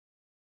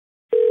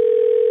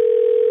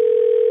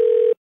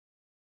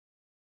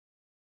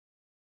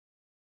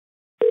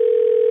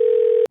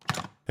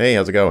Hey,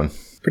 how's it going?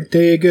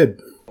 Pretty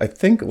good. I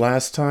think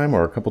last time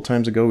or a couple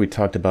times ago we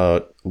talked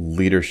about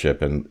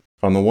leadership. And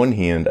on the one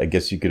hand, I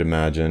guess you could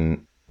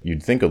imagine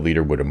you'd think a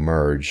leader would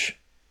emerge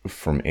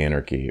from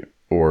anarchy.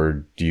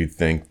 Or do you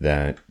think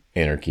that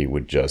anarchy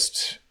would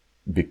just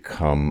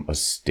become a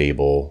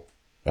stable,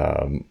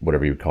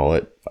 whatever you would call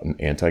it, an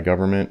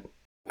anti-government?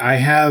 I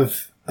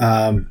have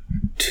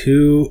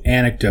two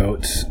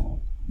anecdotes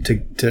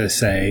to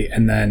say,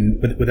 and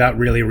then without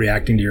really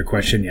reacting to your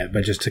question yet,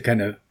 but just to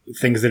kind of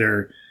things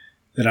that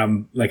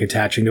I'm like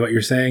attaching to what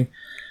you're saying.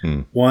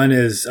 One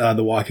is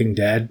The Walking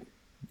Dead.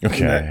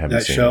 Okay, I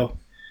haven't seen show. It.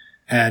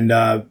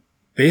 And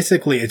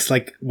basically, it's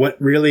like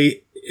what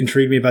really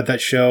intrigued me about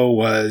that show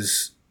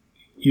was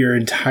your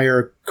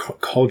entire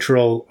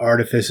cultural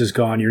artifice is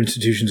gone. Your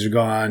institutions are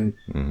gone.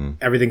 Mm-hmm.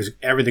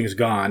 Everything's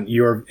gone.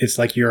 It's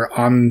like you're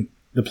on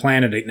the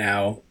planet right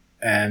now,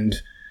 and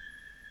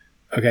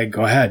okay,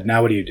 go ahead.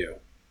 Now what do you do?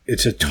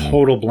 It's a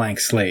total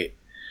blank slate.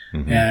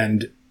 Mm-hmm.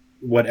 And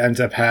what ends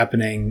up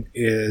happening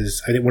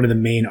is, I think one of the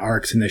main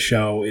arcs in the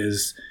show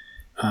is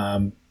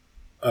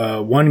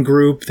one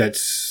group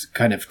that's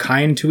kind of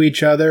kind to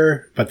each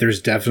other, but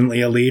there's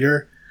definitely a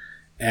leader,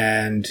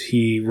 and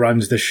he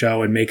runs the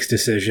show and makes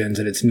decisions,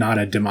 and it's not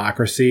a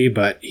democracy,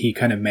 but he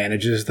kind of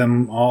manages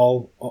them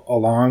all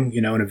along,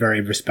 in a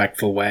very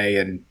respectful way,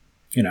 and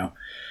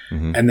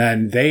mm-hmm. and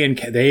then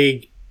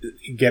they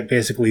get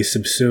basically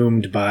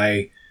subsumed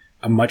by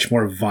a much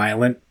more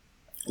violent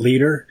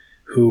leader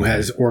who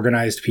has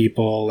organized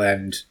people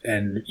and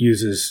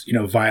uses,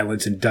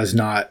 violence and does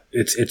not,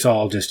 it's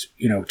all just,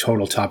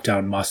 total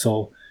top-down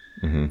muscle.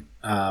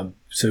 Mm-hmm.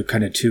 So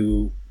kind of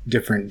two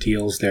different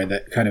deals there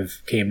that kind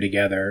of came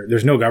together.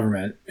 There's no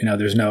government,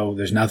 there's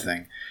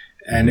nothing.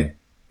 And mm-hmm.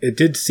 it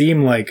did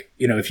seem like,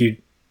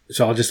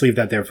 so I'll just leave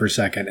that there for a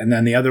second. And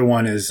then the other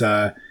one is,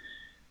 I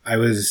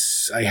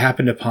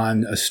happened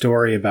upon a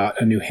story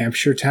about a New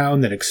Hampshire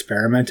town that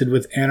experimented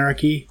with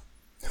anarchy.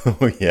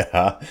 Oh,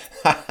 yeah.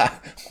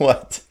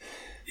 What?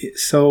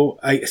 So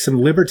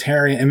some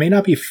libertarian, it may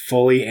not be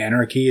fully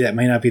anarchy. That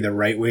may not be the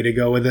right way to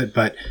go with it,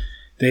 but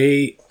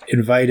they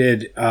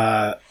invited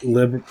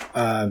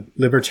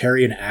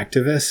libertarian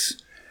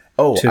activists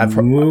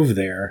to move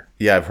there.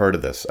 Yeah, I've heard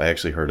of this. I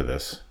actually heard of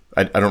this.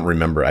 I don't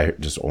remember. I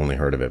just only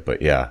heard of it,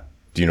 but yeah.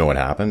 Do you know what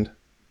happened?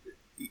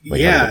 How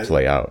did it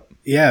play out?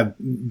 Yeah,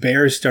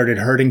 bears started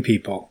hurting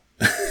people.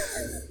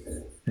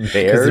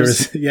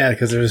 Bears?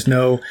 Because there was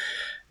no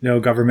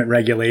government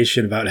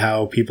regulation about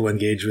how people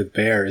engage with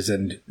bears,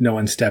 and no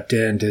one stepped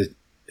in to,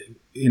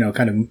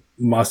 kind of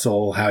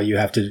muscle how you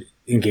have to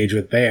engage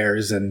with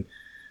bears, and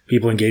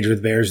people engaged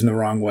with bears in the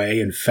wrong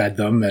way and fed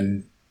them,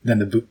 and then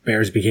the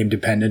bears became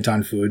dependent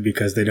on food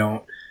because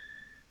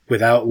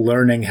without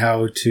learning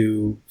how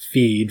to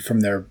feed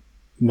from their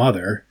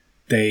mother,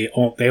 they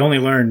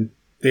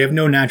have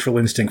no natural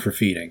instinct for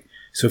feeding.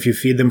 So if you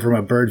feed them from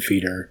a bird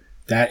feeder,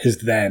 that is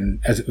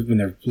then, when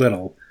they're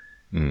little,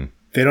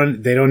 they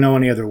don't know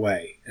any other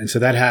way. And so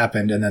that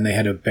happened, and then they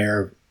had a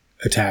bear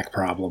attack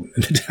problem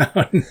in the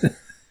town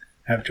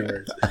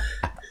afterwards.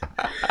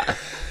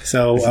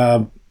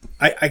 So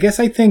I guess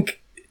I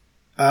think,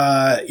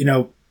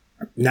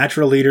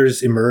 natural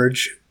leaders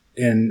emerge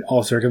in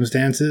all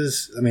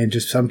circumstances. I mean,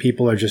 just some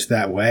people are just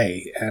that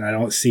way, and I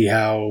don't see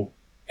how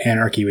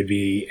anarchy would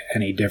be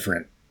any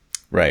different.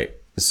 Right.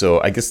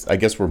 So I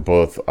guess we're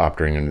both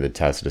operating under the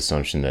tacit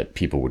assumption that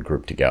people would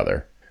group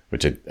together,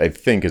 which I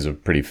think is a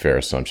pretty fair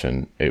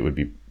assumption. It would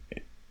be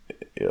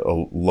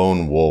a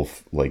lone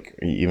wolf, like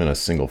even a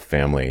single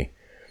family.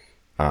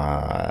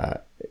 I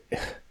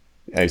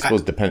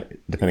suppose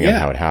depending on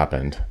how it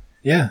happened.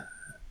 Yeah,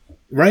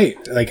 right.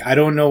 Like, I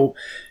don't know.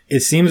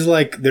 It seems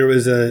like there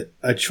was a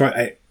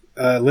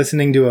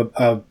listening to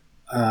a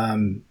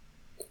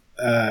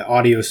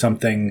audio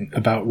something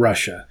about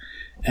Russia,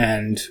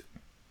 and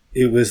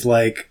it was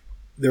like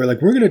they were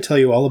like, we're going to tell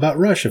you all about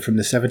Russia from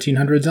the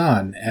 1700s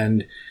on,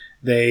 and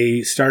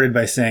they started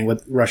by saying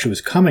what Russia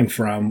was coming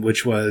from,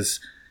 which was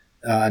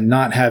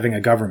not having a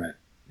government.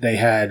 They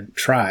had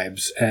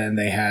tribes, and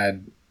they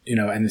had,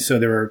 and so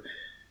there were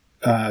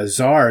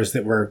czars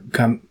that were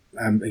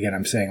again,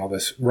 I'm saying all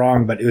this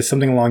wrong, but it was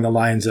something along the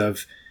lines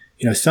of,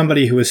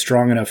 somebody who was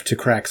strong enough to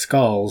crack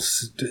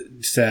skulls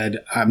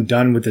said, I'm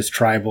done with this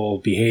tribal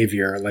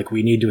behavior. Like,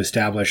 we need to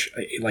establish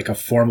a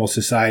formal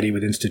society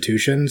with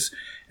institutions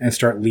and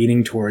start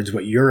leaning towards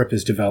what Europe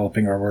is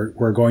developing, or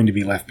we're going to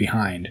be left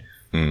behind.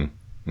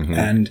 Mm-hmm.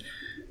 And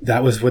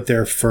that was what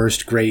their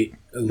first great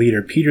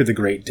leader, Peter the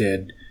Great,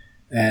 did.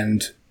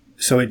 And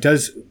so it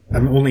does,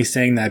 I'm only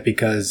saying that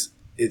because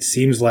it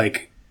seems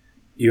like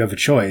you have a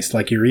choice.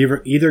 Like, you're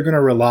either going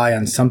to rely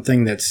on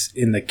something that's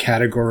in the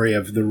category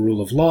of the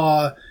rule of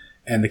law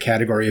and the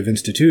category of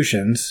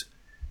institutions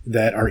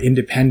that are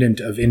independent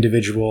of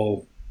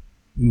individual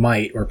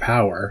might or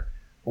power,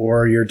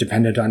 or you're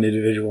dependent on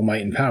individual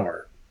might and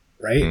power,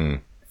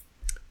 right?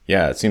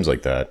 Yeah, it seems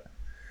like that.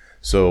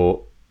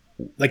 So,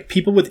 like,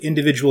 people with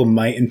individual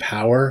might and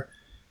power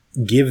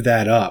give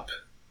that up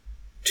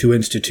to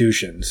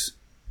institutions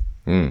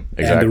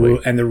exactly,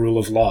 and the rule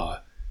of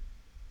law.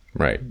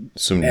 Right.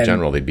 So in And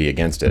general, they'd be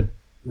against it.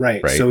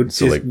 right. Right.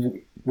 So like,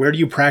 where do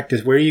you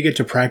practice? Where do you get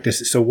to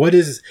practice? So what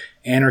is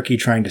anarchy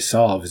trying to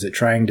solve? Is it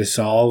trying to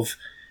solve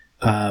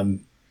I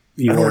don't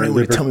want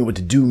anyone to tell me what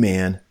to do,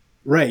 man.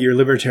 right, your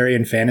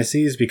libertarian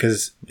fantasies?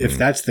 Because if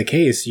that's the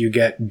case, you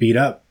get beat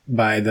up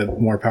by the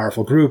more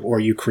powerful group, or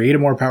you create a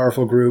more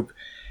powerful group,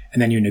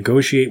 and then you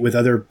negotiate with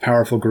other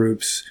powerful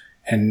groups,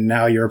 and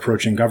now you're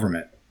approaching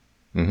government.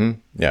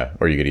 Yeah.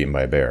 Or you get eaten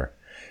by a bear.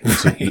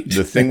 So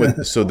the thing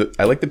with,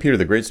 I like the Peter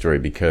the Great story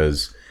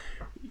because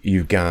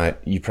you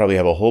probably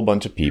have a whole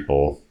bunch of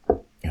people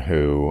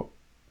who,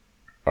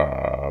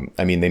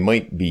 I mean, they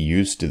might be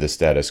used to the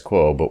status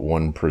quo, but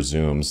one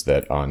presumes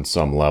that on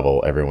some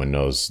level, everyone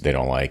knows they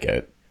don't like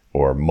it,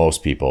 or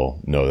most people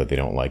know that they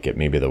don't like it.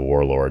 Maybe the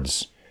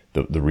warlords,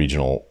 the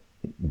regional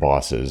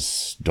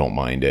bosses don't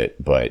mind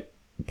it, but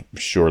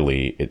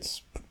surely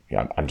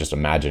I'm just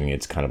imagining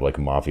it's kind of like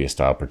mafia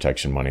style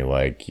protection money.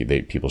 Like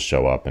people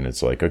show up and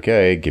it's like,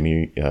 okay, give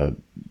me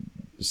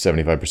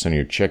 75% of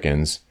your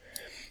chickens.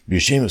 Be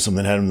ashamed if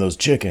something happened to those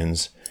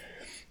chickens.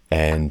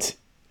 And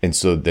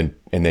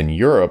then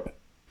Europe,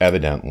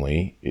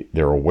 evidently,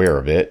 they're aware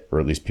of it, or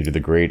at least Peter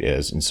the Great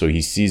is. And so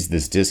he sees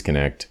this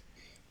disconnect,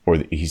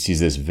 or he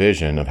sees this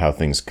vision of how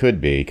things could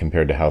be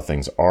compared to how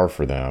things are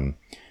for them,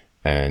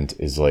 and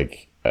is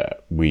like,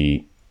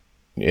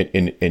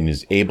 and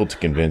is able to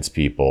convince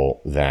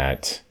people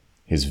that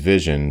his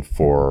vision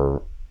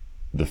for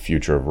the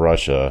future of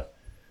Russia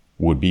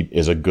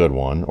is a good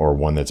one, or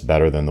one that's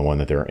better than the one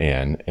that they're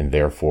in, and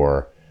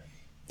therefore,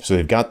 so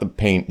they've got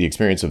the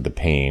experience of the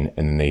pain,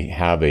 and then they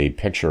have a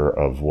picture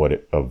of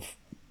of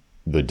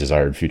the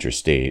desired future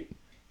state,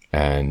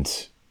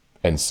 and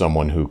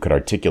someone who could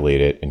articulate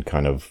it and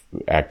kind of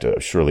act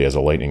surely as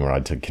a lightning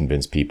rod to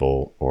convince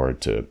people, or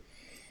to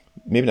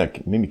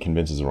maybe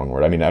convince is the wrong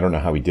word. I mean, I don't know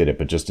how he did it,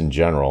 but just in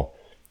general,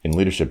 in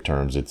leadership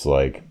terms, it's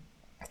like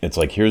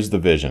here's the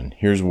vision,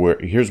 here's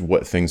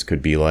what things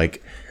could be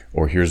like,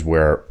 or here's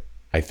where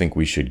I think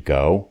we should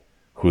go.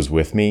 Who's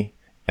with me?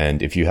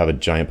 And if you have a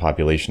giant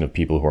population of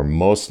people who are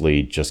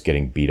mostly just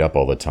getting beat up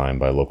all the time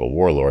by local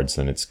warlords,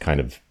 then it's kind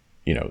of,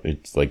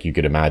 it's like you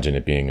could imagine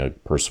it being a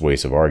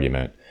persuasive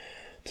argument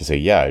to say,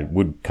 yeah, it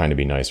would kind of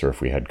be nicer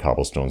if we had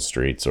cobblestone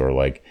streets, or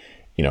like,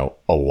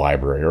 a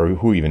library, or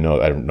who even knows?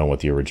 I don't know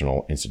what the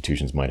original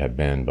institutions might have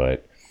been,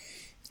 but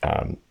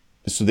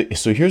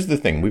so here's the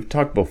thing. We've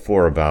talked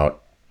before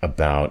about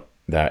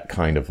that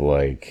kind of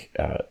like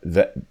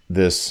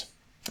this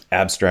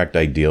abstract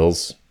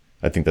ideals.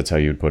 I think that's how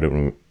you would put it.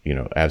 When,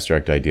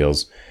 abstract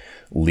ideals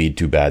lead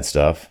to bad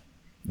stuff,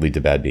 lead to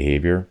bad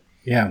behavior.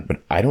 Yeah.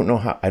 But I don't know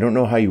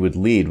how you would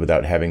lead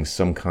without having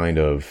some kind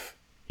of.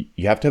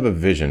 You have to have a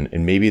vision,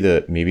 and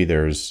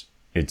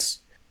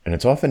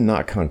it's often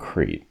not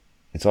concrete.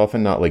 It's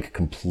often not like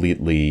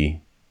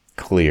completely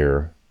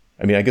clear.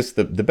 I mean, I guess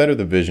the better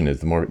the vision is,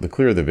 the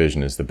clearer the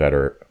vision is, the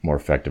better, more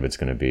effective it's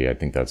going to be. I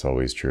think that's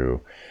always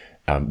true.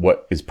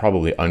 What is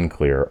probably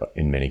unclear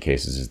in many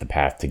cases is the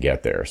path to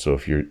get there. So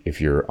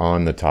if you're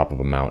on the top of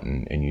a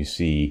mountain and you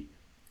see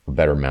a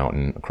better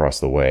mountain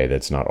across the way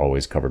that's not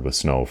always covered with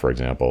snow, for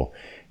example,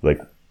 like,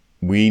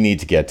 we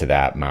need to get to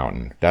that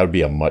mountain. That would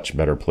be a much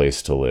better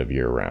place to live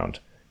year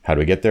round. How do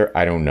we get there?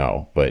 I don't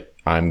know, but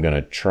I'm going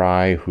to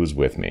try. Who's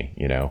with me,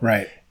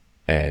 Right.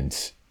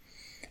 And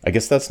I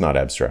guess that's not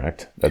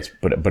abstract.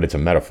 But it's a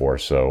metaphor.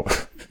 So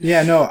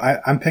yeah, no,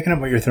 I'm picking up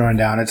what you're throwing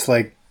down. It's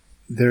like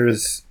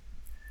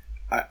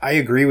I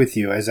agree with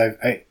you, as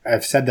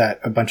I've said that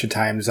a bunch of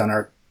times on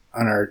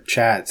our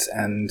chats,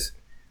 and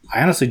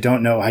I honestly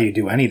don't know how you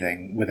do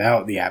anything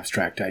without the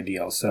abstract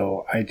ideal.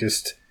 So I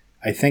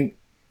think,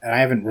 and I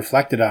haven't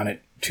reflected on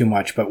it too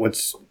much, but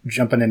what's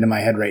jumping into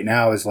my head right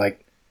now is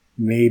like,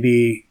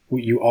 maybe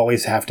you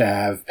always have to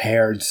have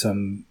paired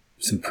some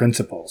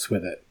principles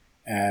with it.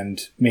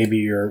 And maybe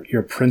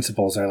your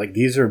principles are like,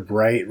 these are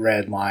bright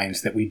red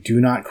lines that we do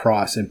not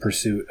cross in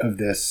pursuit of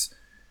this,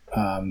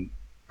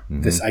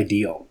 this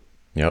ideal.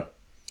 Yep.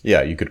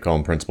 Yeah. You could call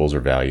them principles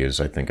or values.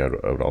 I think I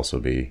would also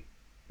be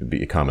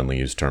a commonly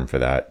used term for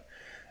that.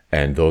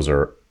 And those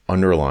are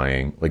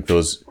underlying, like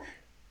those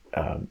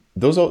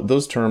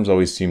terms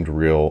always seemed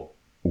real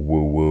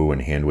woo woo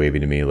and hand wavy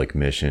to me, like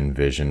mission,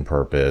 vision,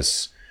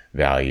 purpose,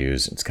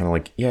 values. It's kind of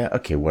like, yeah,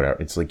 okay,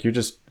 whatever. It's like you're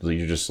just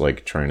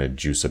like trying to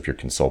juice up your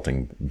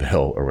consulting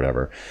bill or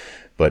whatever.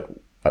 But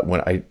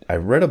when I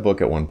read a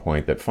book at one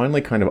point that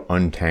finally kind of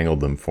untangled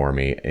them for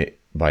me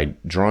by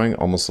drawing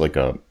almost like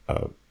it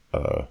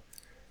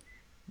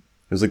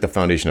was like the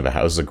foundation of a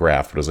house. It was a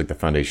graph, but it was like the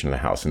foundation of the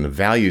house. And the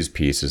values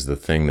piece is the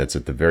thing that's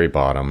at the very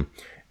bottom,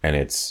 and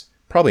it's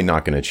probably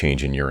not going to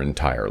change in your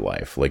entire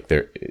life. Like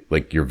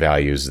your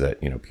values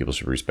that, people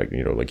should respect,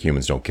 like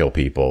humans don't kill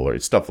people, or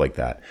stuff like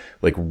that,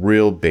 like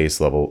real base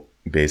level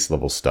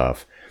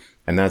stuff.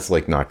 And that's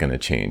like not going to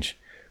change.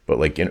 But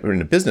like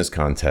in a business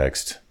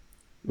context,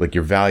 like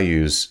your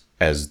values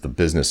as the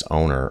business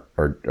owner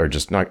are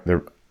just not,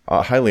 they're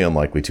highly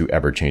unlikely to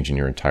ever change in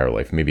your entire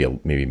life.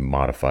 Maybe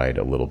modified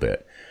a little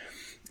bit.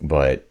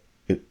 But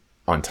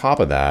on top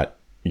of that,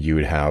 you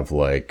would have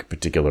like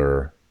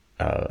particular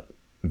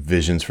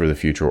visions for the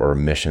future or a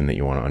mission that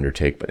you want to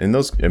undertake, but in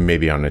those,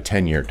 maybe on a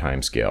 10-year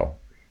time scale,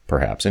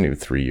 perhaps, and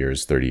 3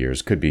 years, 30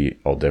 years, could be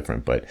all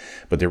different, but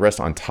they rest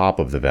on top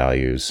of the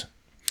values.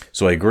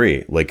 So I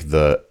agree, like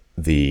the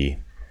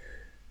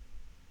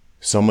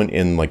someone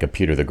in like a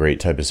Peter the Great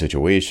type of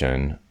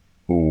situation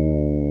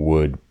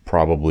would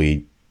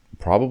probably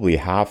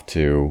have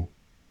to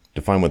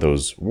define what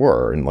those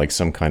were, and like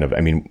some kind of,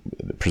 I mean,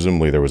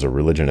 presumably there was a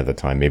religion at the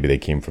time, maybe they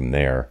came from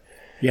there.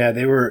 Yeah,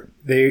 it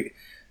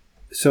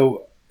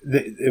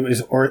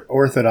was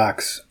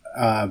Orthodox,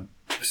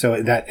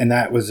 so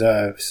that was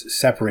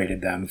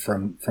separated them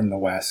from the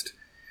West.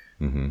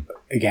 Mm-hmm.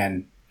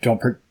 Again,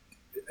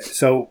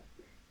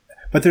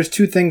 but there's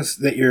two things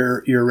that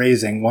you're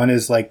raising. One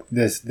is like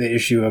the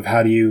issue of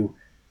how do you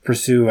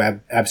pursue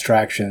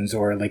abstractions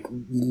or like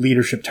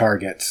leadership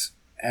targets,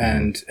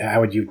 and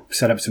how would you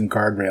set up some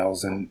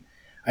guardrails? And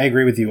I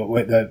agree with you.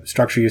 What the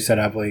structure you set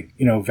up, like,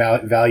 you know,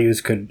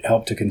 values could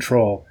help to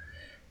control,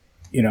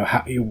 you know,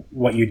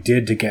 what you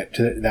did to get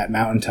to that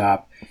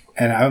mountaintop.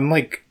 And I'm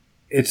like,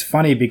 it's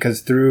funny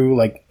because through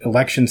like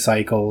election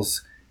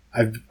cycles,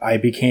 I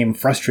became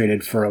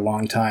frustrated for a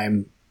long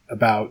time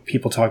about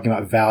people talking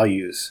about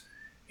values,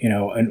 you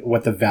know, and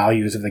what the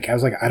values of I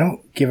was like, I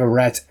don't give a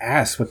rat's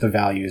ass what the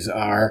values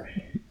are.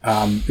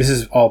 This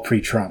is all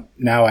pre-Trump.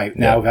 Now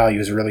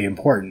values are really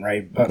important,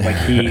 right? But like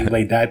he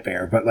laid that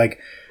bare. But like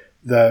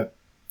the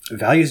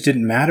values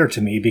didn't matter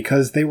to me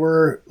because they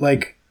were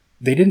like,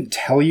 they didn't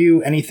tell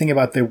you anything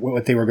about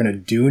what they were going to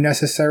do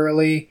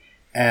necessarily.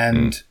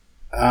 And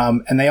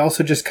they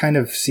also just kind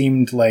of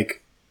seemed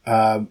like,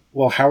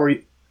 well, how are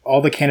you?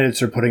 All the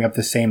candidates are putting up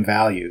the same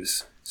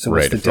values. So right,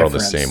 what's the if they're all the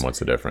difference? same, what's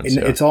the difference?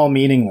 And it's all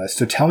meaningless.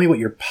 So tell me what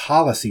your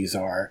policies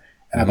are,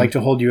 and I'd like to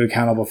hold you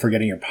accountable for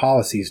getting your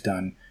policies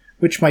done,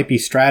 which might be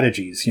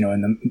strategies. You know,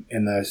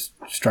 in the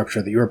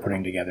structure that you're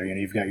putting together. You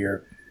know, you've got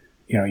your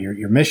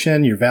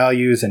mission, your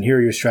values, and here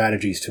are your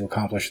strategies to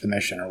accomplish the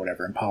mission or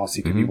whatever. And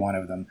policy could be one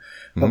of them.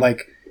 But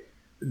like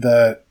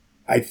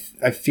I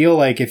feel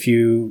like if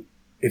you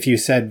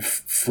said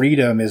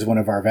freedom is one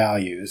of our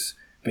values,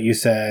 but you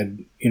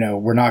said, you know,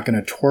 we're not going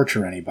to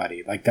torture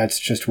anybody, like that's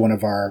just one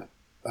of our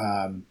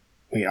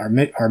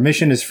our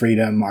mission is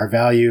freedom. Our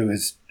value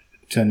is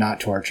to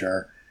not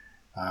torture.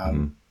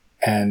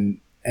 And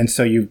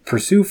so you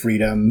pursue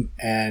freedom,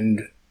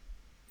 and,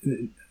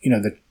 you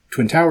know, the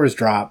Twin Towers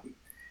drop,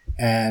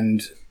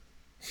 and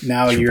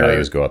now your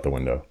values go out the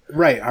window.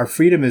 Right. Our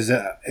freedom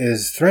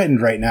is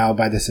threatened right now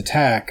by this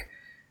attack.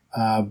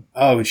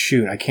 Oh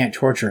shoot, I can't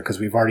torture because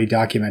we've already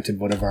documented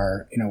what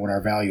our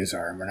values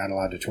are, and we're not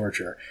allowed to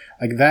torture.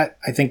 Like that,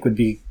 I think would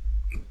be,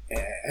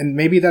 and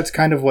maybe that's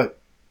kind of what,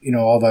 you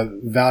know, all the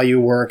value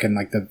work and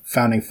like the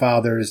founding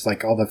fathers,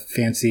 like all the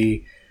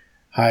fancy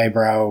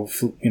highbrow,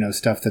 you know,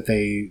 stuff that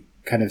they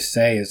kind of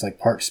say is like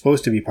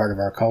supposed to be part of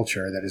our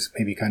culture that is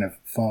maybe kind of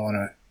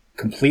fallen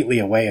completely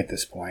away at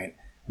this point.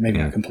 Maybe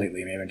not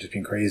completely, maybe I'm just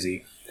being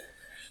crazy.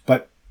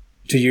 But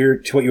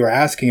to what you were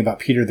asking about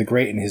Peter the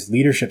Great and his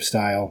leadership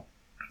style,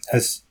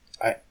 I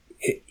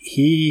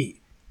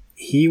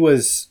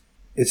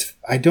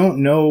don't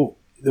know,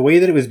 the way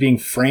that it was being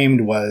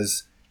framed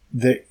was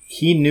that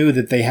he knew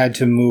that they had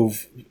to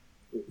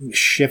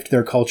shift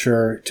their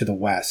culture to the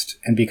West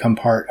and become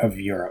part of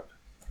Europe.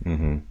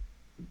 Mm-hmm.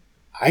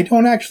 I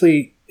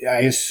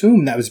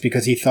assume that was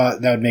because he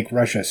thought that would make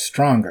Russia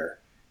stronger,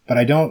 but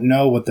I don't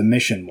know what the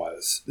mission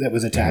was that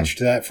was attached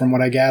to that from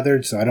what I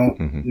gathered. So I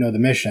don't know the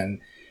mission.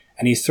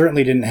 And he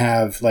certainly didn't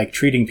have like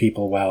treating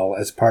people well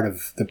as part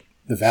of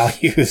the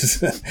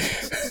values,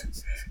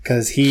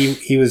 because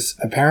he was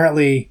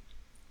apparently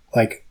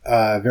like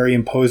a very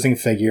imposing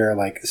figure,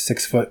 like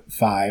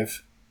 6'5".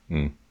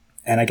 And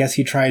I guess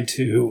he tried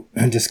to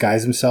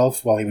disguise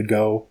himself while he would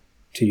go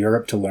to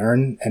Europe to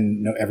learn,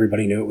 and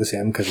everybody knew it was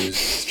him because he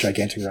was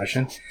gigantic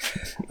Russian.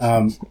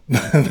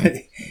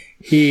 But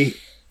he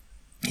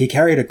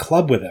carried a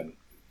club with him,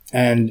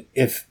 and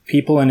if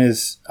people on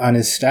his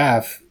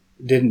staff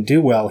didn't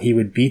do well, he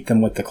would beat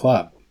them with the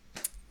club,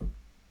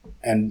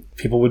 and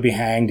people would be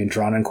hanged and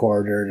drawn and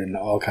quartered and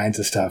all kinds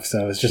of stuff.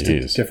 So it's just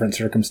a different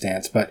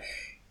circumstance. But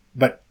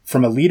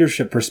from a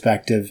leadership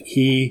perspective,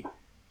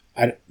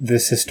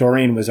 this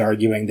historian was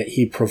arguing that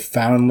he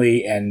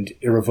profoundly and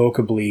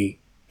irrevocably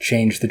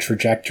changed the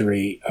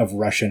trajectory of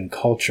Russian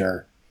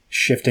culture,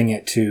 shifting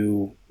it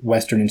to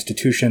Western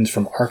institutions,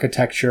 from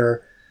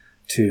architecture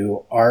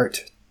to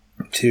art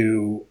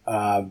to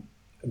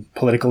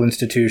political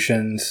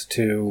institutions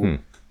to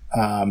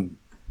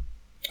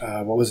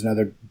what was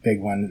another big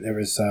one? There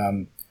was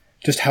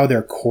just how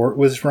their court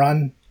was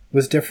run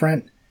was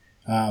different,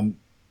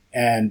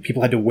 and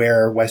people had to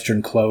wear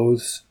Western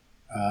clothes.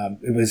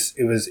 It was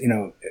you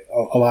know,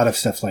 a lot of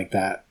stuff like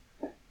that.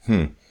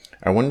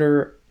 I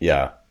wonder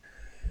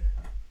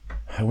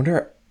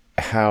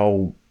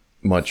how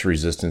much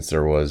resistance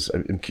there was.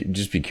 I'd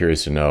just be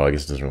curious to know. I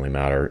guess it doesn't really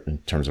matter in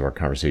terms of our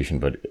conversation,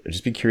 but I'd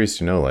just be curious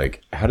to know,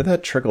 like, how did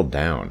that trickle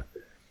down?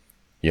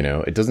 You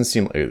know, it doesn't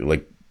seem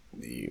like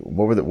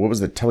what was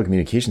the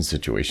telecommunication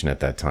situation at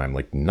that time?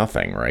 Like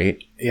nothing,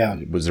 right? Yeah.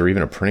 Was there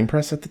even a printing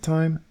press at the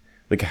time?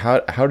 Like how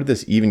did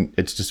this even?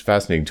 It's just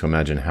fascinating to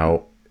imagine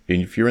how,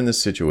 if you're in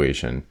this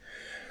situation,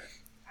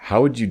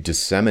 how would you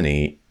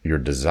disseminate your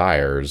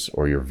desires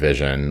or your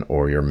vision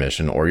or your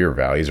mission or your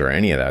values or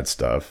any of that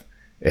stuff?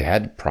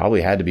 It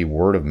probably had to be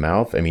word of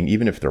mouth. I mean,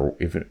 even if I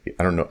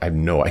don't know, I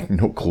have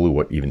no clue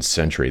what even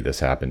century this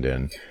happened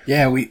in.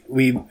 Yeah,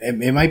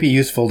 it might be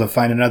useful to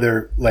find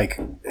another like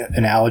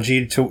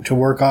analogy to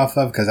work off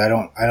of, because I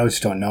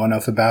just don't know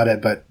enough about it.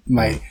 But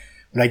what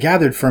I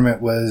gathered from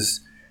it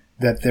was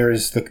that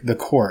there's the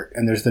court,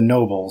 and there's the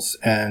nobles,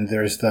 and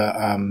there's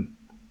there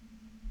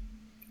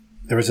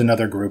was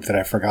another group that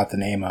I forgot the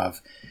name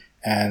of,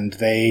 and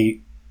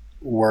they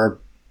were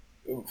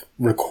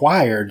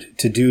required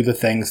to do the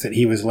things that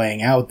he was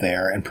laying out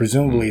there, and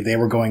presumably they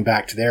were going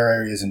back to their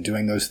areas and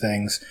doing those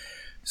things.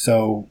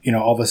 So,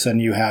 all of a sudden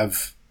you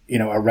have,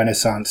 a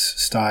Renaissance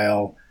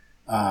style,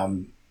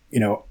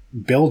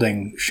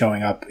 building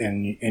showing up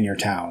in your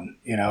town,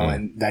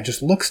 and that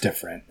just looks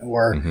different.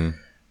 Or,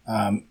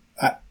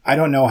 I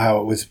don't know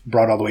how it was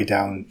brought all the way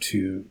down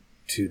to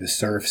the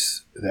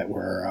serfs that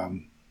were,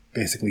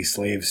 basically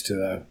slaves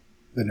to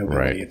the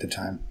nobility at the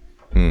time.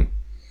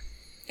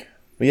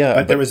 Yeah,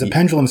 but there was a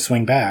pendulum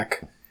swing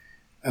back,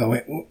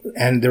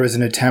 and there was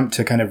an attempt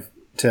to kind of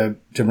to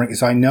bring.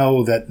 So I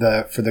know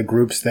that for the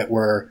groups that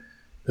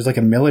there's like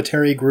a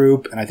military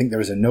group, and I think there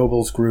was a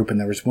nobles group, and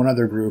there was one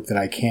other group that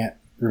I can't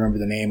remember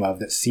the name of,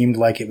 that seemed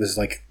like it was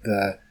like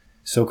the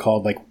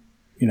so-called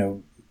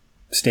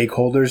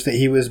stakeholders that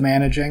he was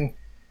managing,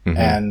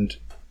 and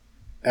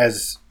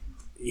as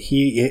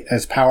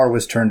power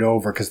was turned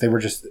over, because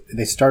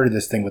they started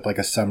this thing with like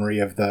a summary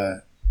of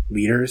the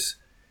leaders.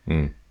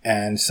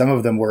 And some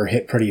of them were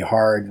hit pretty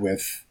hard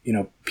with,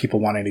 people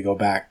wanting to go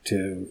back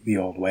to the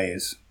old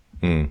ways.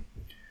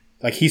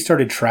 Like he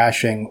started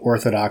trashing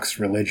Orthodox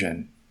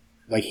religion.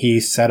 Like he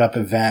set up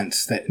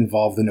events that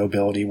involved the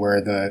nobility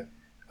where the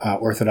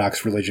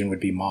Orthodox religion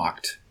would be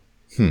mocked.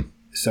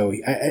 So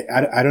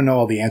I don't know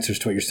all the answers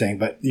to what you're saying,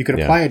 but you could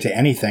apply it to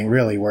anything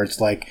really, where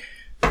it's like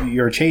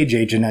you're a change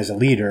agent as a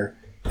leader,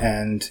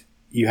 and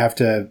you have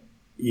to,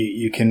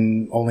 you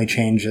can only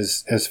change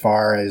as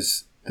far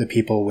as the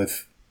people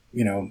with,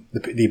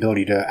 the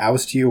ability to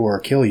oust you or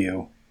kill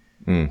you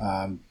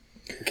can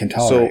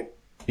tolerate. So,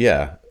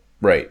 yeah,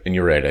 right. And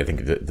you're right. I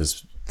think that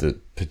the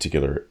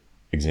particular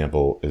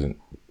example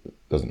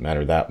doesn't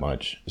matter that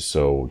much,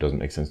 so it doesn't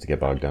make sense to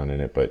get bogged down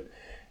in it. But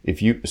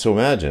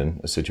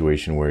imagine a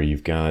situation where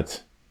you've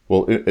got,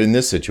 in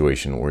this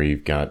situation where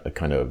you've got a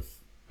kind of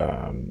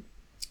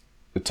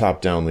a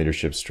top-down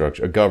leadership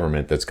structure, a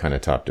government that's kind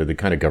of the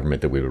kind of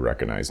government that we would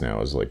recognize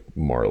now as like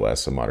more or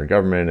less a modern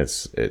government.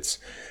 It's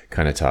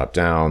kind of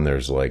top-down.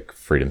 There's like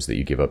freedoms that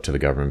you give up to the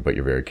government, but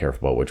you're very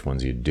careful about which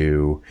ones you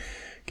do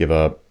give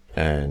up.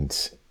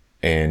 And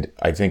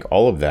I think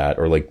all of that,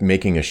 or like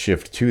making a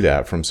shift to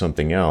that from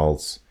something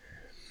else,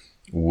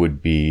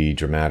 would be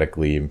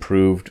dramatically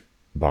improved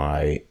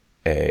by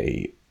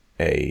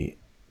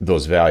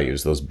those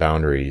values, those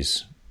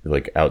boundaries.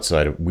 Like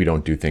we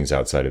don't do things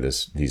outside of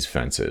these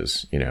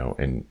fences,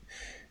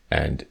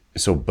 and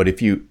so, but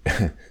if you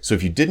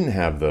didn't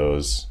have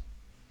those,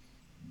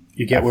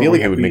 you get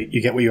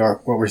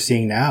what we're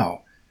seeing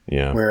now.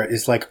 Yeah. Where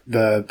it's like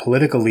the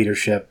political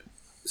leadership.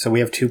 So we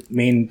have two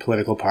main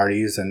political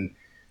parties, and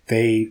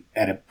they,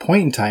 at a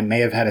point in time, may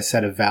have had a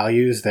set of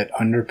values that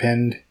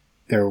underpinned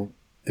their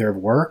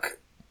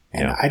work.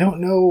 And I don't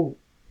know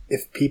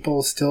if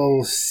people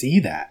still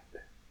see that.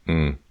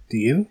 Do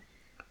you?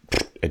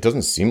 It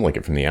doesn't seem like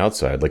it from the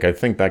outside. Like I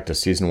think back to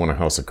season 1 of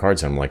House of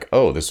Cards, and I'm like,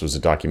 oh, this was a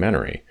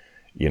documentary.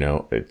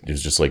 It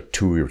was just like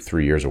 2 or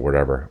 3 years or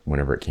whatever,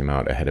 whenever it came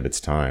out, ahead of its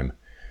time.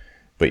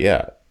 But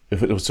yeah,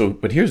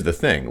 but here's the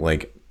thing.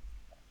 Like,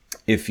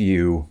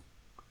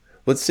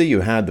 let's say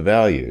you had the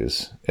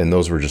values and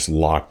those were just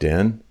locked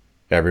in.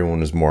 Everyone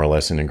was more or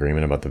less in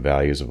agreement about the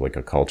values of like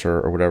a culture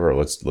or whatever.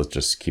 Let's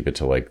just keep it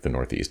to like the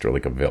Northeast or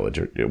like a village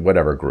or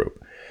whatever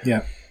group.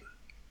 Yeah.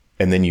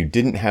 And then you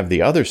didn't have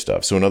the other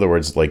stuff. So in other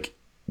words, like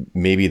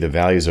maybe the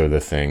values are the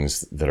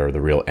things that are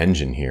the real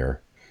engine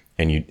here,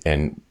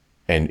 and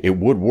it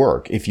would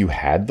work if you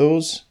had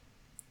those.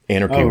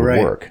 Anarchy would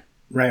work.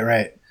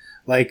 Right.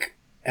 Like,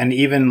 and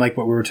even like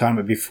what we were talking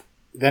about before.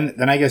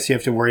 Then I guess you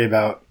have to worry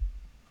about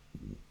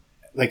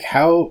like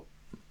how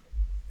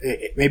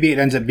maybe it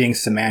ends up being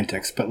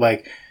semantics, but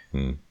like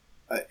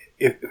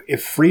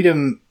if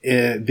freedom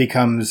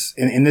becomes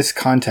in this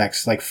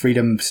context, like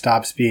freedom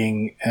stops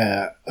being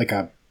like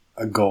a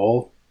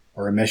goal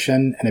or a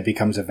mission, and it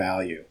becomes a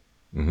value.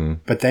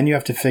 But then you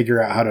have to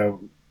figure out how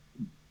to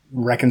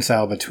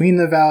reconcile between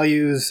the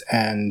values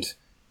and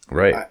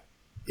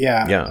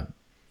yeah.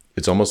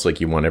 It's almost like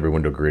you want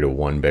everyone to agree to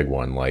one big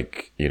one,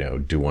 like,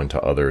 do unto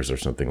others or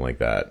something like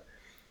that.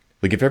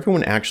 Like if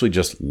everyone actually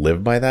just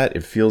lived by that,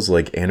 it feels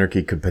like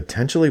anarchy could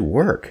potentially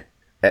work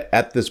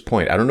at this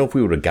point. I don't know if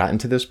we would have gotten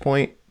to this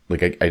point.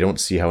 Like I don't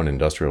see how an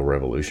industrial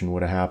revolution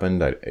would have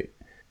happened. I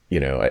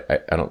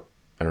don't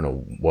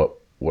know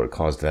what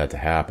caused that to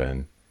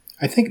happen.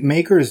 I think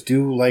makers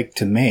do like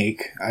to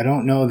make. I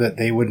don't know that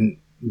they wouldn't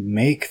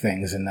make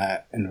things in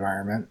that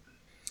environment.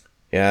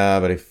 Yeah,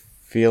 but I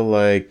feel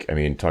like, I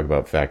mean, talk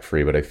about fact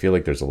free, but I feel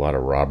like there's a lot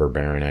of robber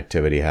baron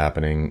activity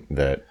happening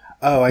that.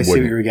 Oh, I see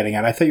what you were getting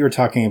at. I thought you were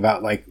talking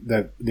about like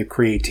the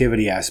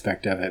creativity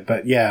aspect of it.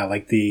 But yeah,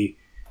 like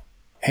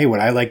hey, would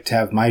I like to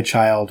have my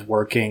child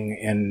working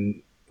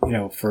in,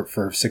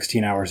 for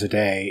 16 hours a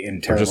day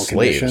in terrible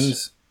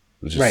conditions?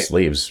 Just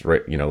slaves,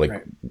 right?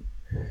 Right.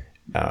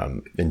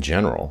 In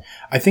general.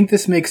 I think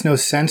this makes no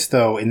sense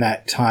though in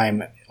that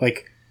time.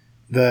 Like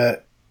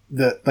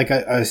like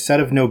a set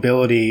of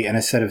nobility and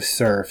a set of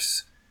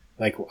serfs.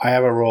 Like I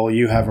have a role,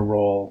 you have a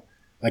role.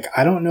 Like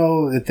I don't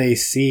know that they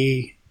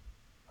see.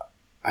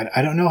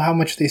 I don't know how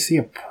much they see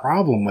a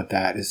problem with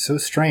that. It's so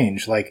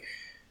strange. Like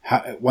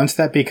once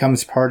that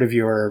becomes part of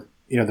your,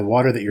 the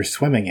water that you're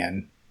swimming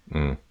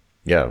in.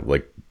 Yeah.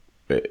 Like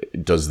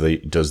because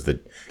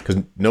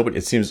nobody,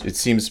 it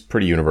seems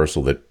pretty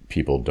universal that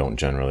people don't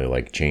generally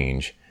like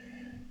change.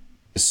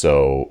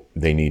 So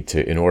they need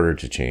to, in order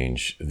to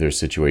change, their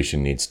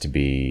situation needs to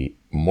be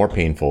more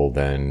painful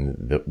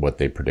than what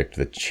they predict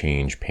the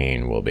change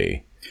pain will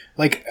be.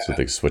 Like, so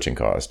the switching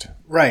cost.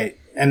 Right.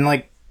 And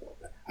like,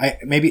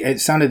 maybe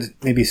it sounded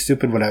maybe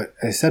stupid what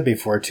I said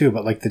before too,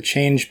 but like the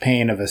change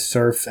pain of a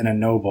serf and a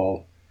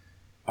noble,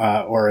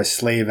 or a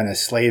slave and a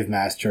slave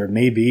master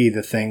may be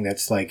the thing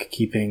that's like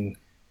keeping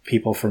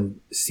people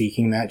from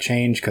seeking that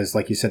change. Because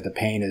like you said, the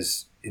pain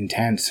is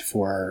intense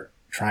for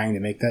trying to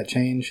make that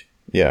change.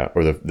 Yeah.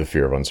 Or the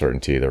fear of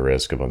uncertainty, the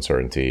risk of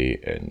uncertainty,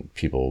 and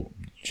people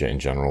in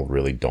general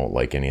really don't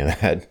like any of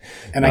that.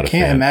 And I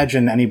can't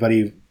imagine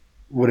anybody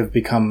would have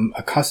become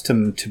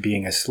accustomed to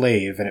being a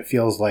slave. And it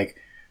feels like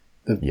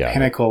the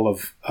pinnacle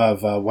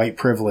of white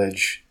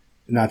privilege.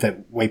 Not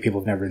that white people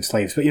have never been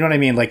slaves, but you know what I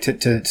mean? Like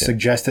to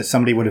suggest that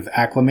somebody would have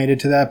acclimated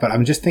to that. But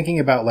I'm just thinking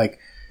about like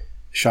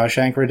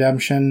Shawshank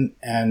Redemption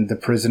and the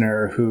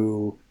prisoner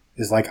who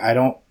is like, I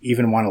don't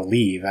even want to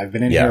leave. I've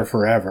been in here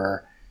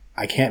forever.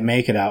 I can't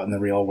make it out in the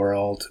real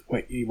world.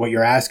 What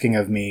you're asking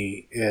of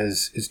me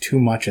is too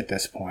much at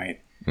this point,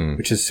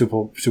 which is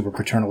super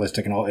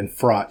paternalistic and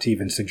fraught to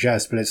even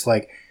suggest. But it's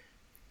like,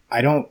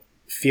 I don't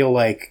feel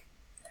like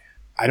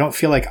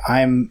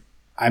I'm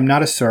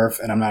not a serf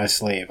and I'm not a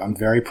slave. I'm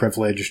very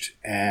privileged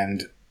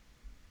and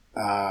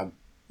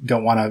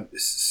don't want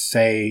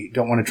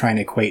to try and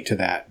equate to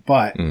that.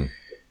 But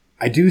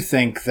I do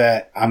think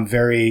that I'm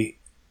very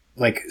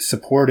like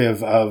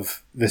supportive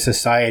of the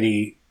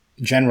society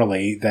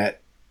generally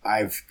that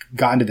I've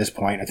gotten to this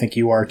point. I think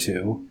you are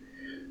too.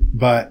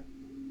 But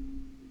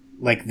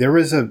like there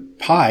was a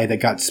pie that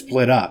got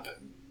split up,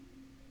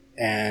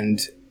 and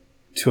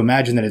to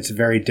imagine that it's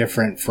very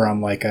different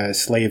from like a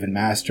slave and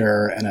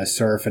master and a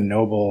serf and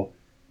noble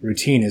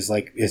routine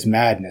is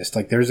madness.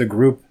 Like there's a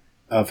group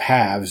of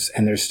haves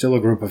and there's still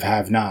a group of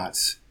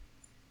have-nots.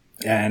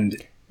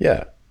 And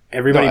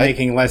everybody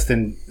making less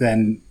than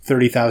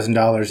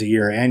 $30,000 a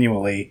year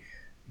annually,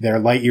 they're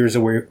light years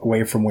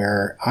away from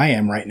where I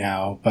am right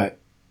now, but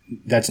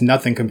that's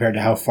nothing compared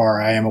to how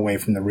far I am away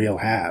from the real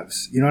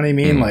haves. You know what I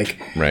mean? Like,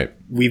 right.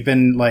 We've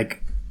been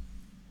like,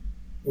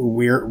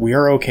 we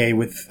are okay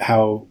with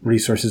how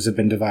resources have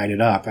been divided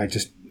up. I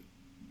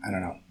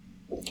don't know.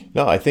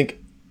 No, I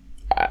think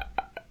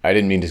I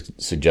didn't mean to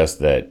suggest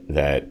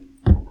that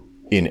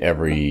in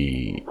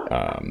every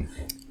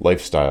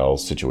lifestyle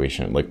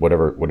situation, like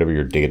whatever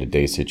your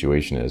day-to-day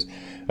situation is,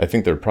 I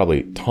think there are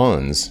probably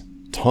tons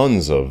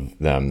of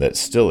them that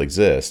still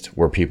exist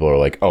where people are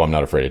like, oh, I'm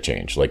not afraid of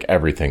change. Like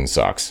everything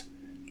sucks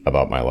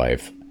about my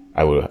life.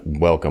 I would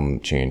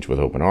welcome change with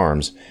open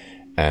arms.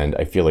 And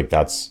I feel like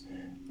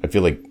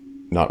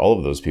not all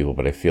of those people,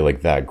 but I feel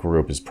like that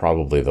group is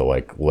probably the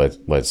like,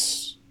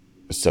 let's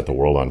set the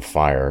world on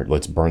fire.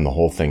 Let's burn the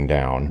whole thing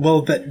down.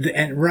 Well,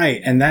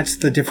 right. And that's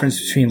the difference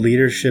between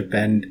leadership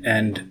and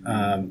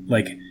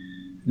like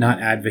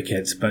not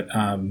advocates, but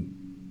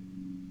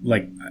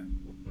like,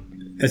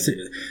 that's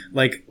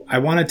like, I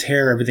want to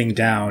tear everything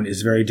down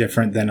is very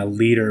different than a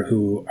leader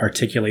who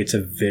articulates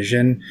a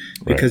vision,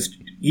 because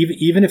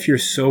even if you're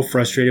so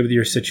frustrated with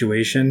your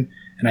situation,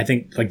 and I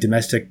think like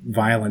domestic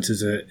violence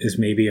is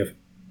maybe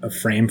a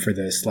frame for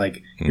this,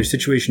 like your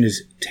situation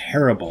is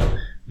terrible,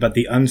 but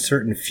the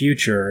uncertain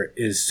future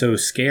is so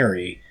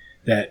scary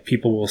that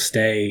people will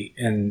stay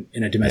in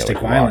a domestic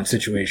violence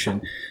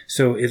situation.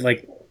 So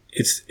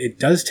it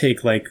does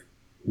take like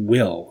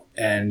will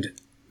and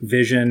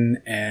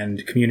vision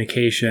and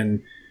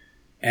communication.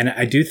 And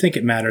I do think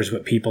it matters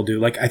what people do.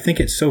 Like, I think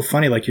it's so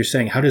funny, like you're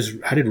saying, how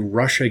did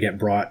Russia get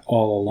brought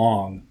all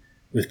along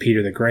with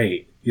Peter the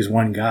Great? He's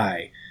one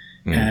guy.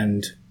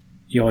 And,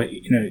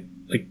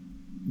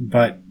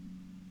 but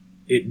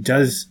it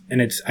does,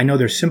 and I know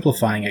they're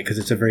simplifying it because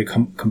it's a very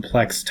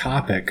complex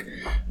topic,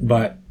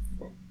 but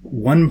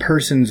one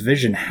person's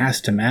vision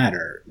has to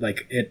matter.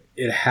 Like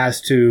it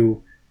has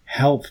to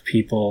help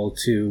people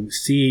to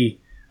see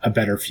a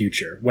better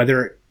future,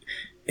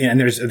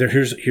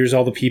 here's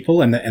all the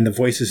people and the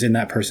voices in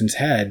that person's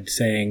head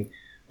saying,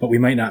 but we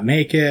might not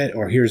make it,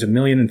 or here's a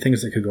million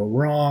things that could go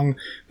wrong.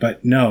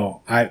 But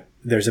no,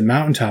 there's a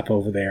mountaintop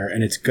over there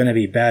and it's going to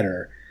be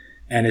better.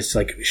 And it's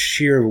like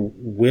sheer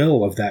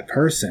will of that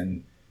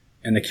person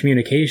and the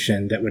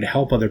communication that would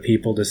help other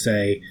people to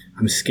say,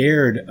 I'm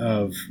scared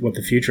of what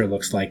the future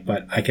looks like,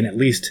 but I can at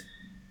least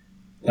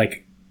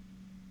like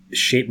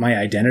shape my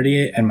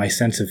identity and my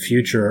sense of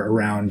future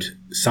around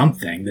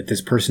something that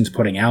this person's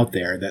putting out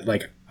there that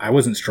like I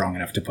wasn't strong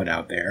enough to put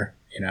out there,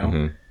 you know?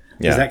 Mm-hmm.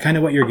 Yeah. Is that kind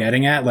of what you're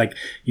getting at? Like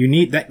you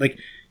need that, like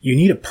you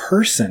need a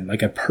person,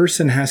 like a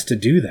person has to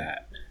do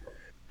that.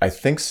 I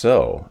think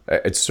so.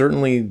 It's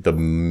certainly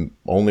the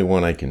only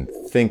one I can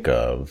think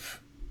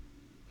of,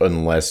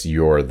 unless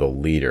you're the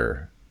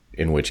leader,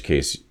 in which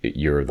case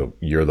you're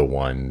the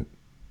one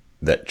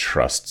that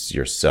trusts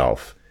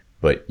yourself,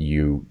 but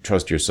you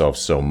trust yourself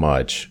so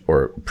much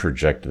or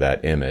project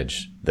that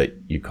image that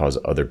you cause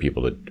other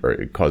people to, or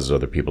it causes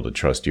other people to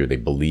trust you. They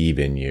believe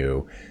in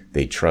you.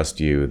 They trust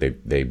you.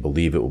 They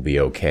believe it will be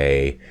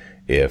okay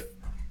if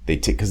they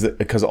take,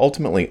 because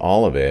ultimately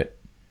all of it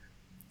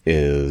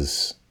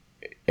is,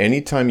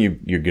 anytime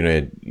you're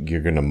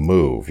gonna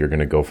move, you're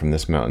gonna go from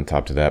this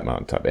mountaintop to that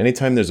mountaintop.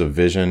 Anytime there's a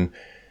vision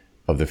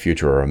of the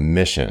future or a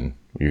mission,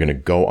 you're gonna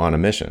go on a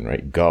mission,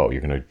 right?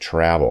 You're gonna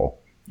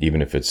travel,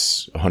 even if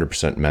it's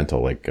 100%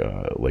 mental,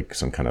 like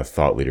some kind of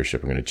thought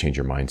leadership. We're gonna change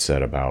your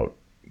mindset about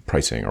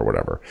pricing or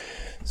whatever.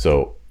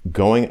 So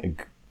going,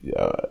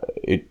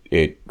 it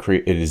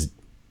is,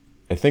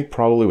 I think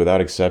probably without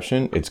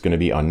exception, it's going to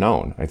be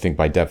unknown. I think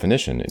by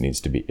definition,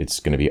 it's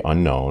going to be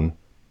unknown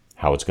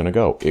how it's going to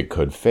go. It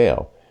could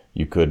fail.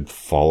 You could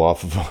fall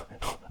off of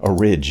a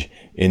ridge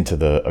into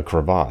a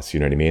crevasse. You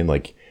know what I mean?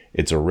 Like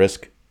it's a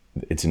risk.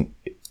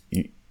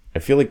 I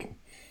feel like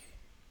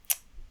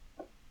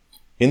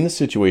in the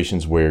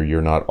situations where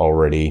you're not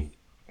already,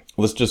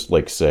 let's just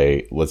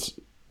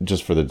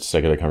for the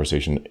sake of the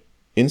conversation,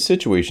 in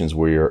situations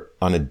where you're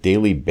on a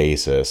daily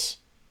basis,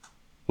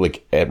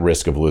 like at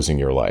risk of losing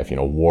your life,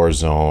 war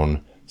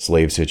zone,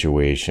 slave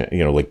situation,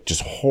 like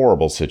just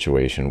horrible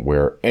situation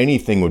where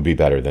anything would be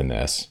better than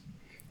this,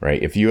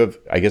 right? If you have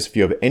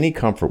any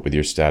comfort with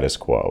your status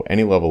quo,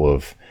 any level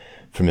of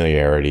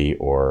familiarity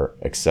or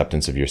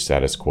acceptance of your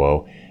status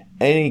quo,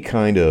 any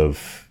kind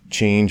of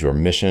change or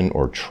mission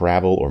or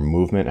travel or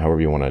movement,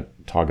 however you want to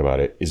talk about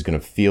it, is going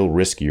to feel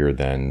riskier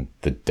than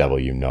the devil,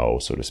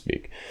 so to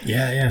speak.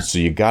 Yeah. So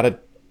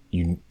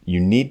you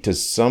need to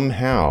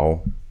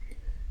somehow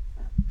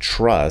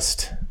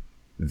trust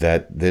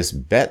that this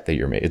bet that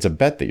you're making, it's a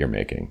bet that you're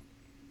making.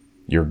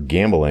 You're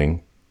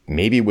gambling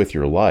maybe with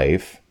your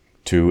life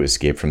to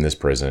escape from this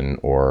prison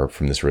or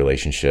from this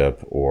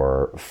relationship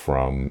or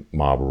from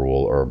mob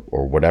rule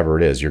or whatever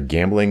it is. You're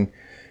gambling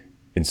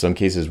in some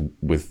cases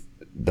with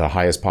the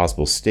highest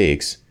possible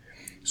stakes.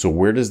 So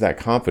where does that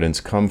confidence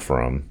come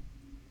from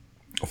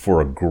for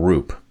a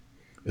group?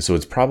 So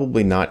it's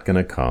probably not going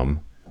to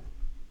come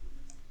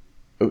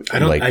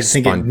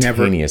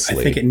spontaneously.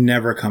 I think it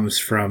never comes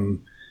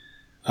from.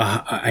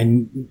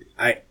 I'm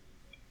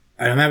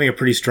having a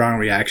pretty strong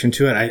reaction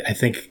to it. I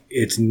think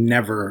it's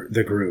never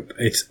the group.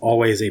 It's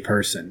always a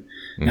person.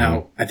 Mm-hmm.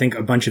 Now, I think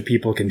a bunch of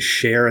people can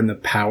share in the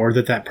power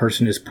that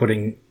person is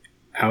putting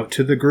out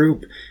to the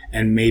group.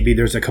 And maybe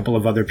there's a couple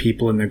of other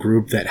people in the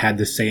group that had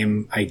the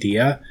same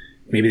idea.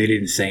 Maybe they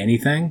didn't say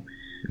anything,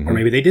 mm-hmm. or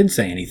maybe they did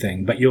say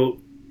anything. But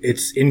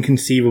it's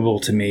inconceivable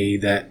to me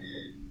that,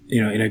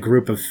 in a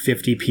group of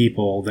 50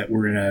 people that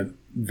were in a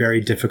very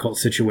difficult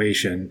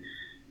situation,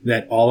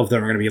 that all of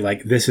them are going to be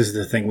like, this is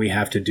the thing we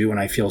have to do. And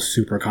I feel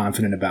super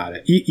confident about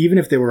it. Even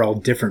if they were all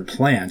different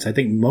plans, I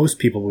think most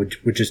people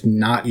would just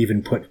not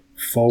even put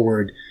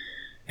forward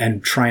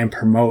and try and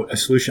promote a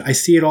solution. I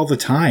see it all the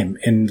time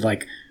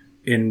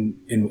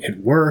at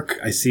work.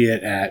 I see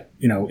it at,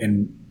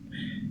 in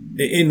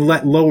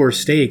lower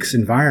stakes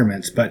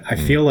environments. But I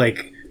feel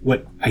like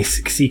what I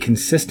see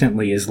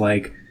consistently is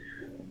like,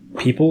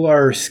 people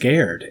are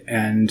scared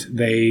and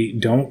they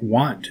don't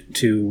want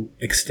to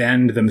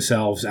extend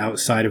themselves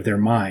outside of their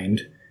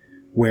mind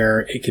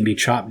where it can be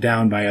chopped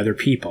down by other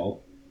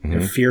people. Mm-hmm.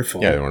 They're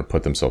fearful. Yeah, they want to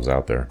put themselves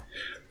out there.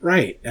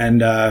 Right.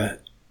 And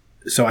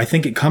so I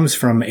think it comes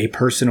from a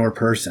person or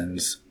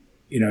persons,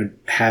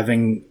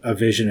 having a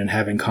vision and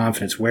having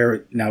confidence.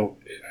 Where now,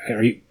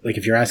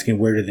 if you're asking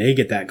where do they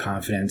get that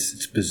confidence,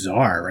 it's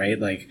bizarre, right?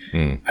 Like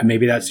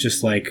maybe that's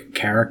just like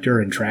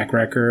character and track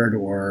record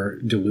or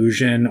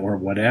delusion or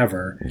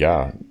whatever.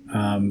 Yeah.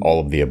 All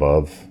of the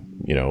above,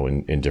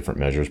 in different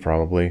measures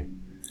probably.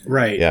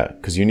 Right. Yeah.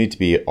 Because you need to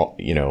be,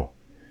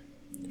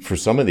 for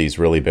some of these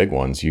really big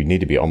ones, you need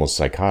to be almost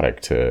psychotic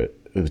to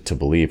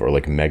believe, or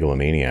like a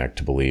megalomaniac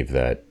to believe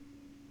that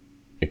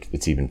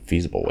it's even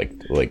feasible.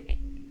 Like.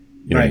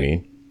 You know what I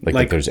mean?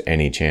 Like there's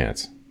any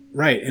chance.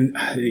 Right. And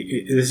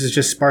this is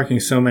just sparking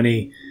so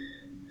many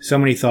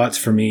thoughts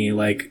for me.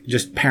 Like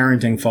just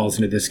parenting falls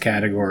into this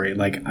category.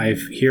 Like I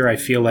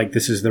feel like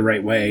this is the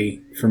right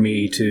way for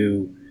me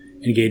to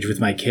engage with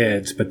my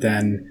kids, but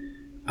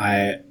then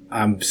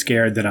I'm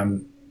scared that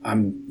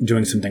I'm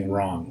doing something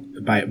wrong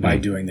by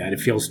doing that. It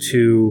feels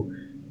too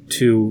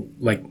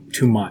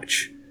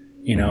much.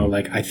 You know,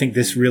 like, I think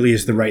this really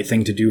is the right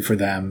thing to do for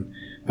them,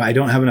 but I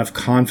don't have enough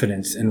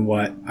confidence in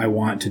what I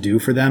want to do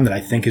for them that I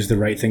think is the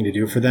right thing to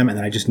do for them. And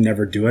then I just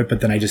never do it.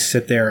 But then I just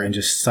sit there and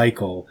just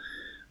cycle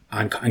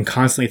on and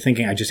constantly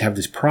thinking I just have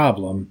this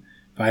problem,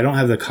 but I don't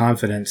have the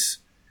confidence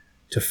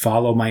to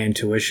follow my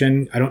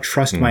intuition. I don't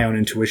trust my own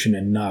intuition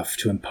enough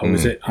to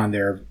impose it on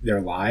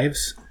their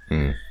lives.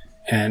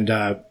 And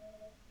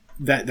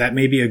that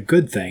may be a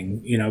good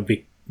thing, you know,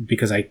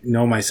 because I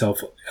know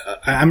myself.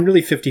 I'm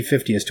really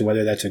 50-50 as to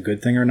whether that's a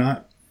good thing or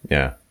not.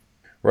 Yeah.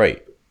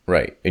 Right.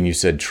 Right. And you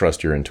said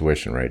trust your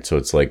intuition, right? So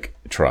it's like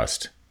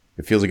trust.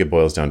 It feels like it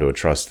boils down to a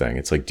trust thing.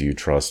 It's like, do you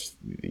trust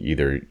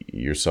either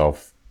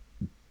yourself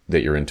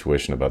that your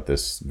intuition about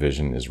this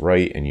vision is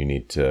right, and you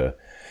need to,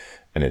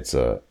 and it's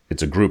a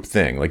group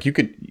thing. Like you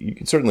could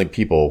certainly,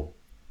 people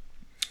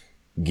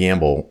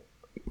gamble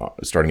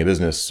starting a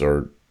business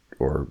or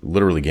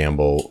literally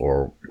gamble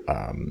or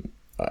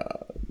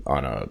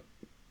on a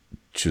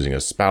choosing a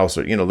spouse,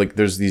 or, you know, like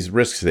there's these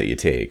risks that you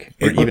take,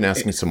 or even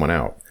asking someone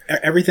out.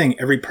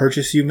 Every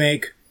purchase you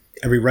make,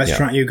 every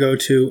restaurant you go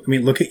to. I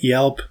mean, look at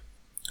Yelp,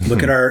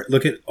 look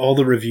at all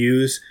the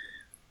reviews.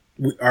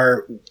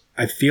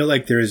 I feel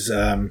like there's,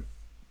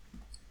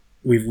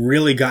 we've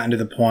really gotten to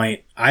the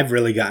point, I've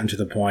really gotten to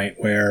the point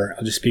where,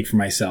 I'll just speak for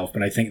myself,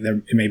 but I think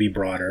that it may be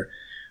broader,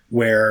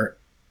 where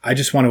I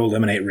just want to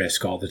eliminate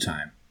risk all the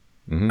time.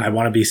 I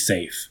want to be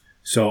safe.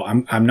 So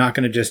I'm not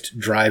going to just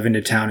drive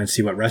into town and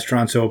see what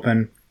restaurants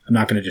open. I'm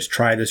not going to just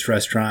try this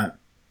restaurant.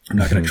 I'm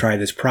not going to try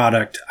this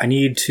product. I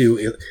need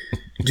to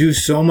do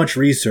so much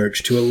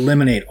research to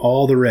eliminate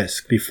all the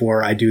risk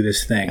before I do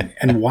this thing.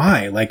 And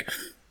why? Like,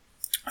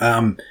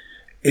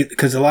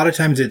 because a lot of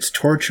times it's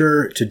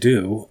torture to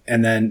do,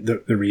 and then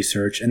the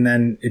research, and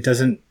then it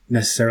doesn't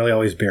necessarily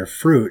always bear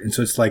fruit. And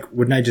so it's like,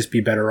 wouldn't I just be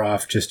better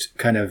off just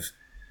kind of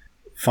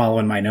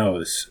following my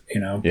nose, you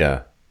know?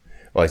 Yeah.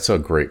 Well, I saw a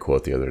great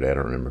quote the other day. I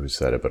don't remember who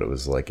said it, but it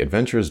was like,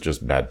 adventure is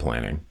just bad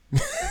planning.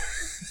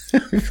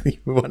 If you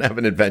want to have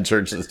an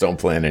adventure, just don't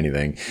plan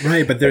anything.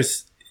 Right. But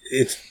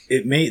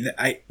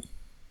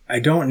I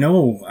don't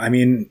know. I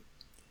mean,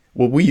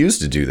 well, we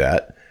used to do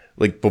that.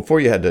 Like before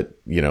you had to,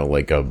 you know,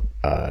 like a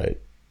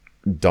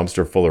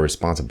dumpster full of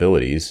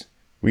responsibilities.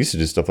 We used to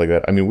do stuff like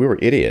that. I mean, we were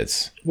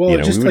idiots. Well, you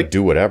know, we would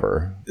do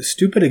whatever.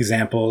 Stupid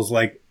examples.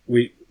 Like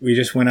we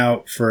just went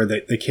out for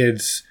the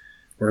kids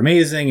were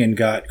amazing and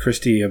got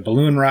Christy a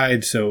balloon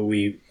ride. So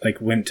we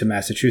went to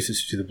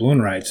Massachusetts to do the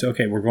balloon ride. So,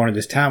 okay, we're going to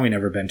this town we've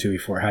never been to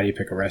before. How do you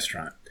pick a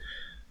restaurant?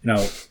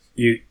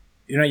 You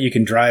know, you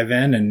can drive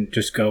in and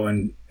just go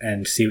and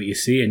see what you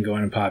see and go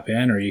in and pop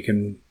in, or you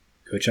can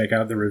go check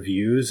out the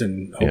reviews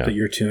and hope that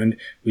you're tuned.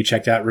 We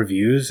checked out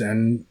reviews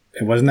and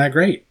it wasn't that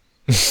great.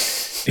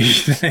 This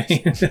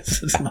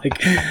is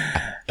like,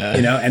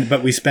 you know,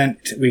 but we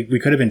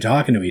could have been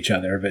talking to each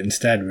other, but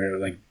instead we were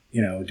like,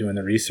 you know, doing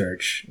the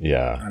research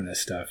on this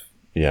stuff.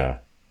 Yeah.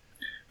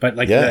 But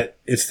like that,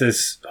 it's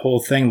this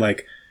whole thing.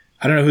 Like,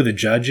 I don't know who the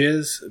judge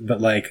is, but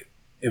like,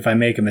 if I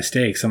make a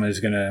mistake, someone is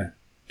going to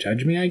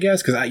judge me, I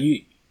guess. Cause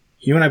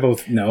you and I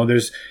both know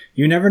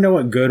you never know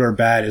what good or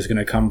bad is going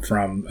to come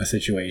from a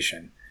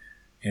situation,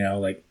 you know,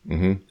 like,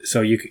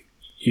 so you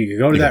could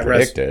go to that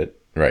restaurant.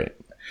 Right.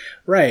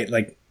 Right.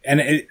 Like,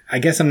 and I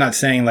guess I'm not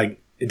saying like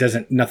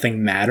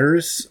nothing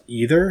matters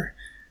either,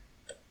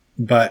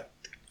 but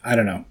I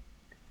don't know.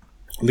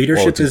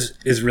 Leadership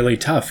is really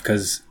tough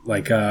because,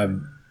 like, I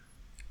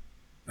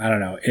don't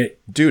know.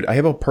 Dude, I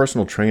have a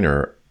personal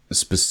trainer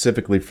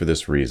specifically for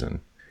this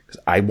reason.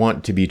 Because I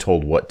want to be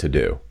told what to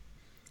do.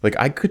 Like,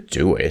 I could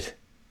do it,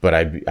 but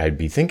I'd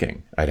be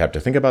thinking. I'd have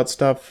to think about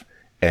stuff,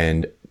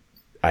 and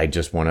I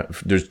just want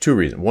to... There's two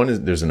reasons. One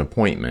is there's an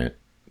appointment,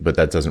 but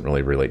that doesn't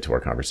really relate to our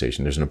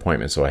conversation. There's an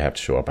appointment, so I have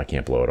to show up. I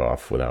can't blow it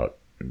off without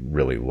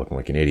really looking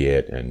like an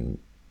idiot and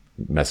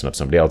messing up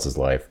somebody else's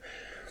life.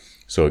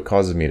 So it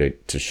causes me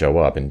to show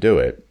up and do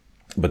it.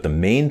 But the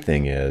main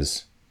thing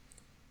is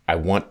I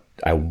want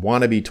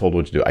to be told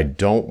what to do. I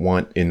don't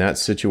want, in that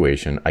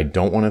situation, I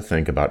don't want to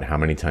think about how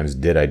many times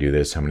did I do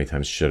this? How many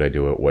times should I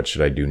do it? What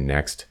should I do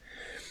next?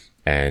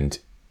 And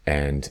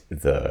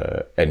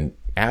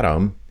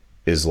Adam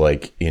is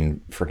like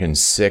in freaking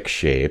sick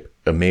shape,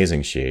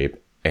 amazing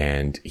shape.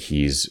 And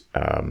he's,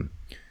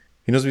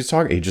 he knows what he's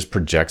talking. He just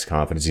projects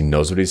confidence. He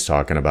knows what he's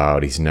talking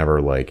about. He's never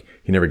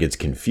he never gets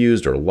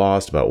confused or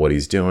lost about what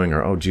he's doing,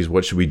 or, oh, geez,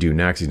 what should we do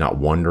next? He's not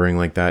wondering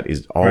like that.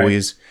 He's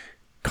always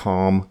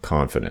calm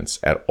confidence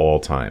at all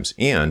times,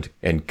 and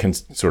can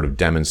sort of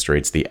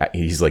demonstrates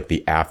he's like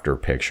the after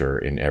picture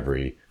in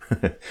every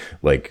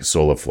like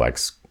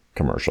Solaflex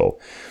commercial.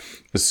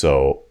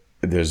 So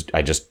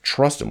I just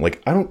trust him.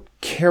 Like, I don't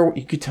care what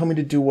you could tell me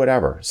to do,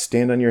 whatever,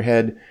 stand on your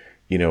head,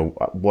 you know,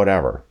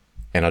 whatever.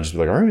 And I'll just be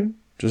like, all right,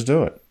 just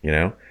do it, you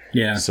know?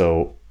 Yeah.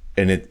 So,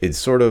 and it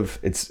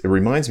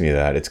reminds me of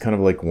that. It's kind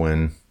of like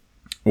when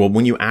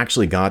you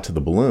actually got to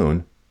the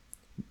balloon,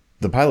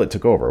 the pilot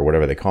took over, or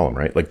whatever they call him,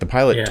 right? Like the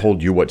pilot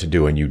told you what to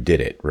do and you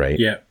did it, right?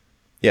 Yeah.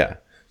 Yeah.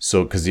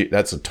 So, because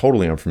that's a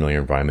totally unfamiliar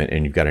environment,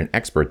 and you've got an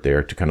expert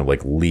there to kind of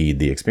like lead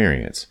the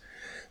experience.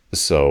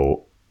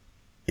 So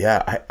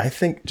Yeah, I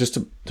think just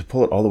to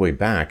pull it all the way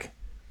back,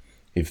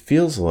 it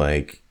feels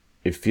like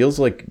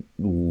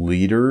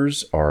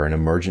leaders are an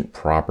emergent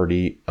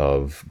property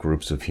of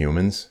groups of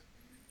humans.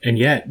 And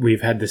yet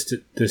we've had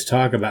this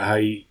talk about how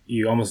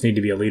you almost need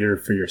to be a leader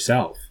for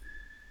yourself.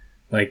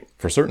 Like,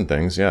 For certain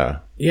things, yeah.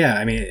 yeah,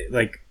 I mean,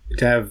 like,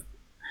 to have,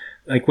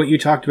 like, what you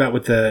talked about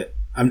with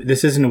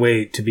this isn't a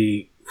way to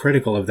be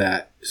critical of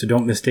that, so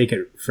don't mistake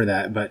it for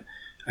that, but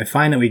I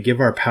find that we give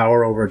our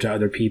power over to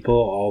other people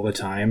all the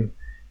time,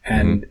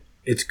 and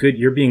it's good.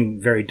 You're being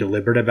very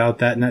deliberate about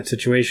that in that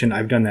situation.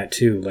 I've done that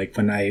too. Like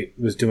when I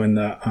was doing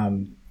the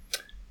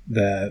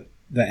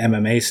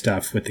MMA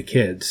stuff with the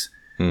kids,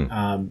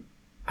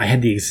 I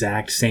had the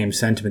exact same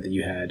sentiment that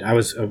you had.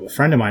 A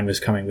friend of mine was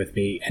coming with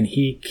me, and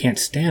he can't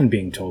stand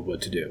being told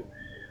what to do.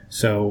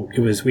 So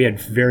we had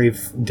very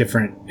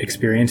different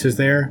experiences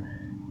there,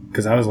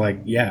 because I was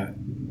like, yeah,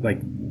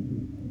 like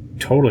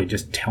totally,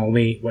 just tell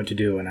me what to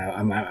do, and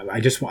I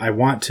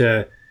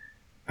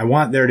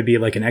want there to be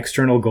like an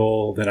external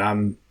goal that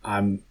I'm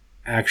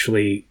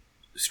actually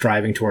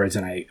striving towards,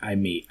 and I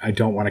meet. I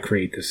don't want to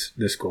create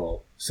this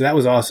goal. So that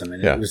was awesome,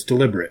 and it was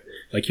deliberate,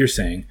 like you're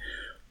saying.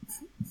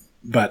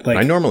 But like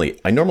I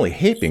normally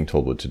hate being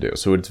told what to do,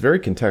 so it's very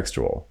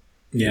contextual.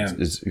 Yeah,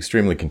 it's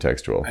extremely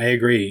contextual. I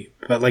agree.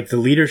 But like the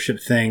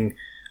leadership thing,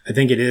 I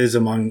think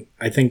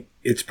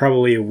it's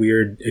probably a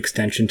weird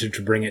extension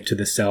to bring it to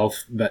the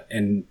self,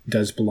 and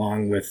does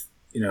belong with,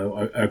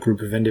 a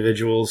group of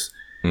individuals.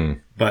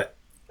 But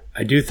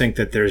I do think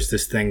that there's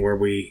this thing where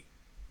we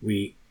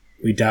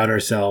doubt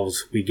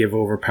ourselves, we give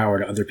over power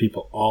to other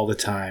people all the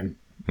time.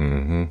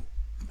 Mm-hmm.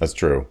 That's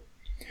true.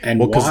 And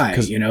why?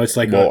 It's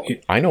like,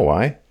 I know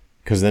why.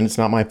 Because then it's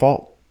not my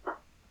fault.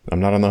 I'm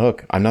not on the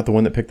hook. I'm not the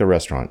one that picked the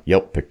restaurant.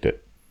 Yelp picked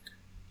it.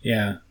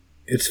 Yeah.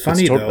 It's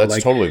funny though.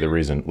 That's totally the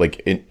reason.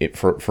 Like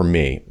for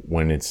me,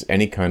 when it's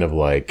any kind of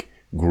like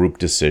group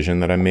decision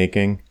that I'm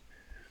making,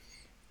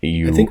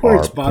 you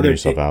are putting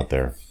yourself out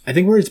there. I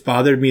think where it's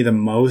bothered me the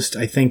most,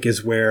 I think,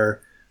 is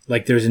where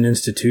like there's an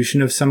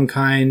institution of some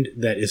kind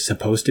that is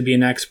supposed to be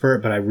an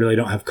expert, but I really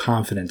don't have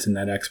confidence in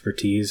that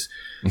expertise.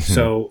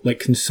 So like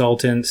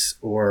consultants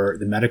or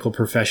the medical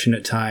profession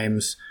at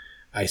times,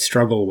 I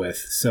struggle with.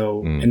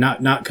 So, and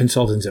not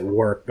consultants at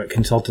work, but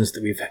consultants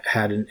that we've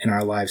had in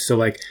our lives. So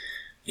like,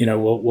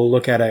 we'll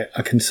look at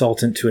a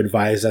consultant to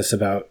advise us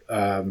about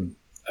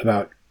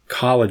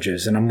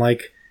colleges. And I'm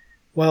like,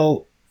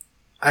 well,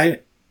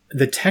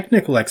 the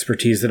technical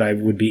expertise that I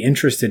would be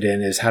interested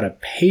in is how to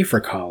pay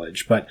for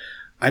college, but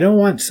I don't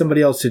want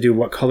somebody else to do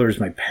what color is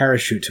my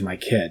parachute to my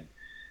kid.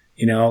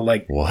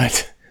 Like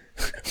what?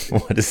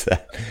 What is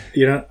that?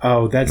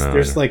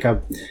 There's like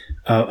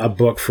a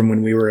book from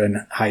when we were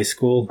in high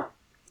school,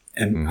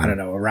 and I don't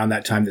know, around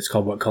that time, that's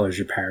called What Color's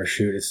Your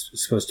Parachute. It's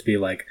supposed to be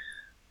like,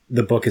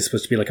 the book is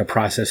supposed to be like a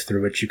process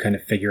through which you kind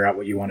of figure out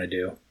what you want to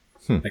do,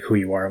 like who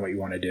you are and what you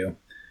want to do.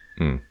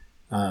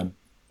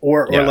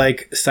 Or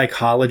like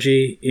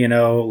psychology,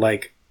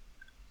 like,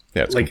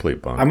 yeah, it's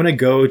complete bunk. I'm going to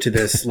go to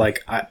this,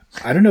 like,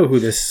 I don't know who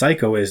this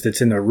psycho is that's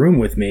in the room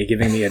with me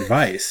giving me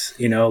advice,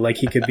 like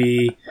he could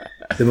be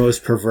the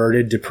most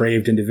perverted,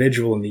 depraved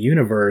individual in the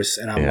universe.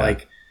 And I'm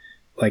like,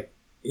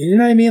 you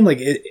know what I mean?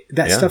 Like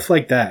stuff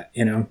like that,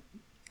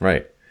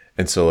 Right.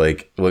 And so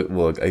like,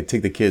 look, I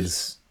take the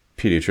kid's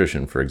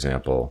pediatrician, for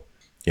example,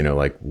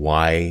 like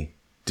why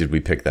did we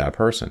pick that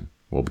person?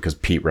 Well, because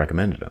Pete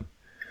recommended him.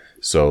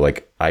 So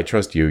like, I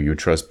trust you, you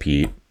trust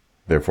Pete.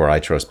 Therefore I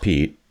trust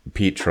Pete.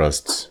 Pete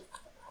trusts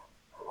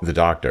the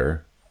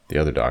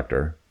other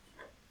doctor.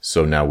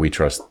 So now we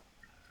trust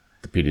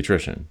the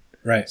pediatrician.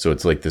 Right. So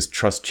it's like this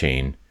trust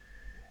chain.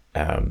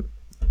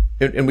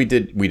 And we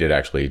did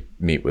actually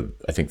meet with,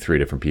 I think, 3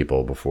 different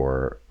people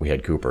before we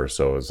had Cooper.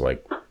 So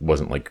it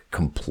wasn't like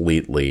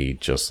completely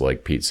just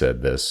like Pete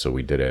said this, so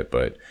we did it.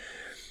 But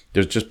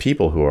there's just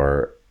people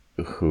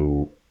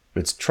who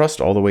it's trust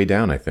all the way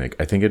down. I think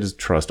it is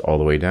trust all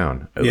the way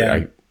down.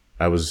 Yeah.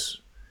 I was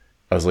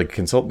like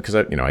consultant, because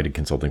I did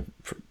consulting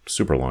for a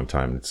super long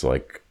time. It's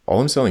like, all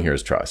I'm selling here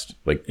is trust.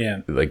 Like,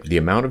 like the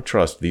amount of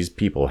trust these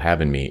people have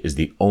in me is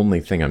the only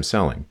thing I'm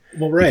selling.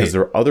 Well, right. Because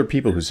there are other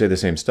people who say the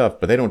same stuff,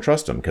 but they don't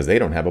trust them because they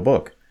don't have a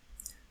book.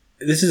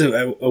 This is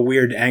a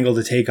weird angle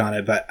to take on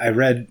it, but I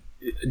read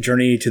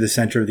Journey to the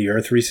Center of the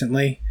Earth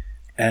recently,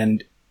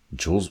 and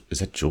is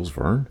that Jules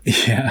Verne?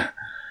 Yeah.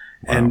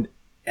 Wow.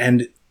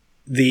 And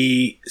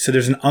so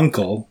there's an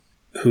uncle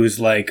who's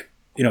like,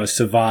 a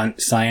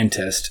savant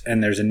scientist,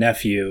 and there's a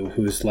nephew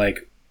who's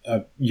like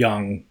a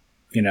young,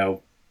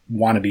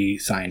 wannabe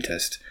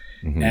scientist.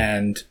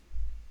 And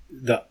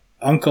the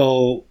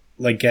uncle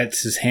like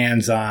gets his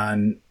hands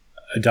on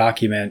a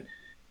document,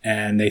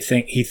 and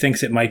he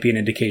thinks it might be an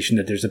indication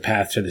that there's a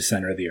path to the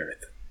center of the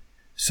earth.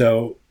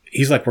 So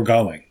he's like, we're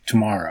going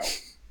tomorrow.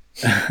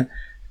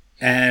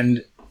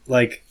 And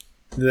like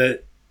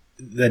the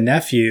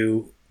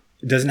nephew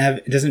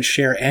doesn't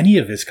share any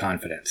of his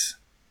confidence,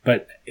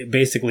 but it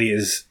basically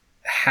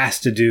has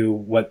to do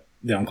what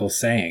the uncle's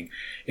saying.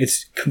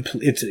 It's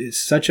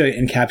such an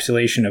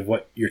encapsulation of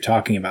what you're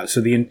talking about.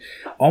 So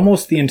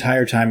almost the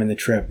entire time in the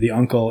trip, the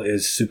uncle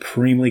is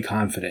supremely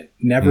confident,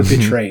 never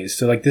betrays.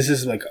 So like, this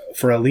is like,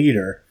 for a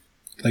leader,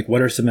 like,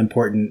 what are some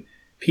important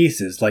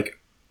pieces? Like,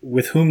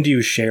 with whom do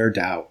you share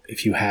doubt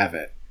if you have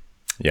it?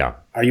 Yeah.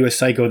 Are you a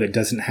psycho that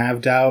doesn't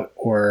have doubt,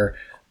 or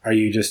are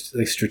you just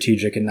like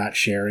strategic and not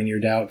sharing your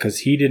doubt? Because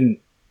he didn't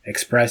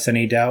express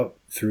any doubt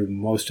through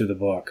most of the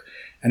book.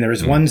 And there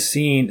was one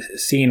scene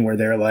where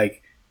they're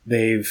like,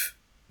 they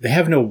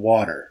have no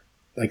water.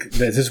 Like,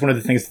 this is one of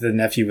the things that the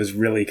nephew was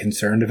really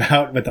concerned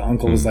about, but the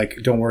uncle was like,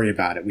 don't worry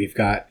about it. We've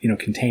got,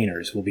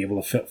 containers. We'll be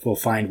able to we'll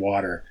find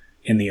water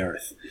in the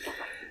earth.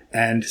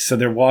 And so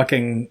they're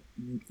walking,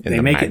 they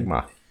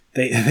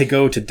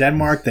go to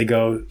Denmark, they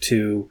go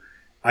to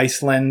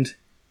Iceland,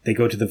 they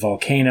go to the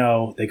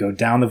volcano, they go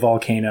down the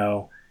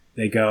volcano,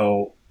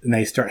 and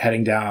they start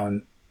heading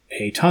down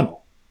a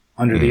tunnel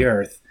under the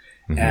earth.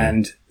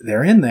 And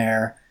they're in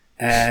there,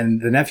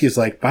 and the nephew's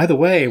like, by the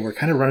way, we're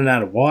kind of running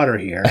out of water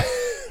here.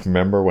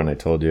 Remember when I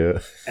told you?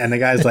 And the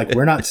guy's like,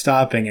 we're not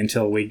stopping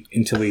until we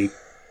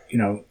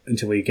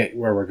get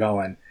where we're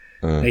going.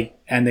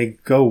 They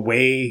go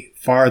way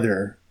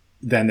farther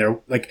than they're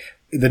like,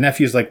 the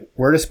nephew's like,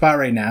 we're at a spot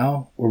right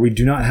now where we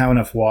do not have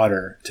enough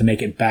water to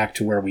make it back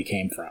to where we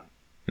came from.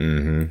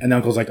 And the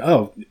uncle's like,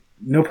 oh,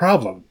 no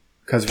problem.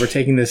 Because we're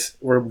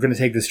going to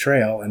take this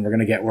trail and we're going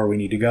to get where we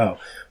need to go.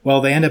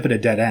 Well, they end up at a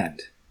dead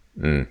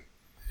end.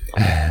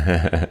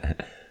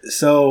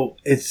 So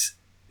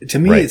to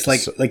me, it's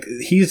like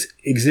he's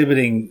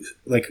exhibiting,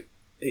 like,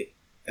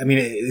 I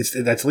mean,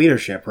 that's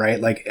leadership, right?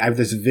 Like, I have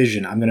this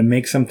vision. I'm going to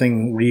make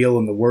something real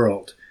in the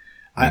world.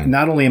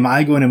 Not only am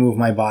I going to move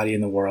my body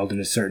in the world in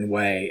a certain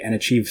way and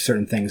achieve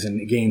certain things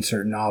and gain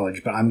certain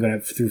knowledge, but I'm going to,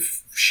 through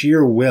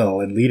sheer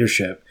will and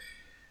leadership,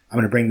 I'm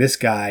going to bring this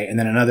guy and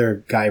then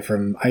another guy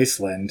from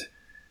Iceland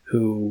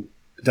who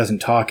doesn't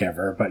talk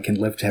ever, but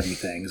can lift heavy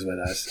things with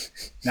us.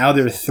 Now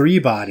there are 3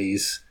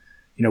 bodies,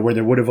 where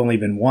there would have only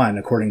been one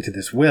according to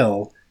this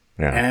will.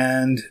 Yeah.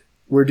 And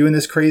we're doing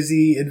this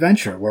crazy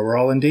adventure where we're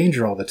all in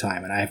danger all the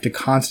time. And I have to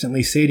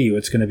constantly say to you,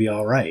 it's going to be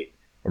all right.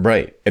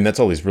 Right. And that's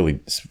all he's really,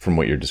 from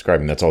what you're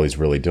describing, that's all he's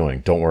really doing.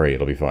 Don't worry,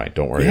 it'll be fine.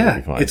 Don't worry, it'll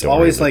be fine. It's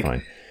always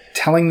like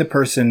telling the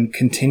person,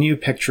 continue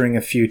picturing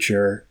a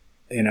future,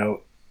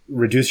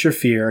 reduce your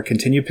fear,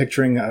 continue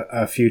picturing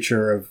a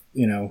future of,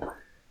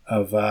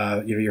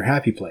 your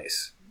happy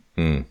place.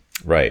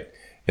 Right.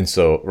 And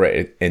so,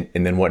 right. And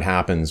then what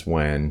happens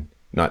when,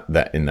 not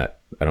that in that,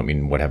 I don't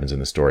mean what happens in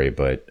the story,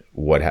 but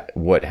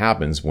what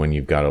happens when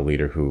you've got a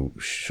leader who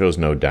shows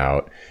no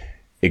doubt,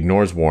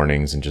 ignores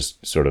warnings and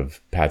just sort of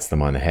pats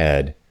them on the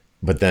head,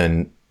 but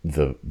then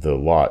the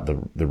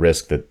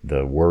risk that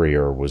the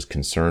worrier was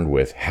concerned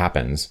with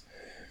happens,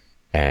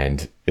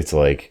 and it's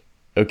like,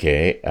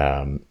 okay,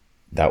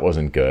 that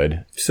wasn't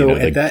good. So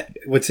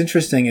what's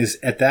interesting is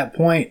at that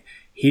point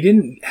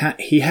he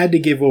had to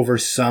give over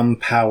some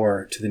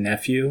power to the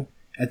nephew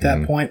at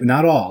that point,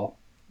 not all,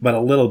 but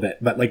a little bit.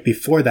 But like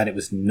before that, it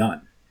was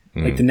none.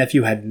 Like the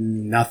nephew had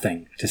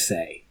nothing to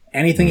say.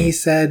 Anything he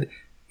said,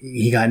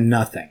 he got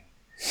nothing.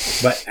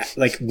 But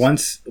like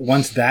once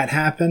that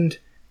happened,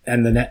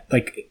 and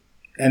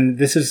and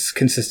this is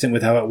consistent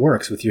with how it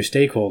works with your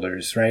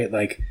stakeholders, right?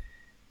 Like,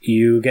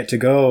 you get to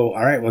go,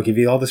 all right, we'll give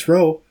you all this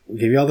rope. We'll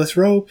give you all this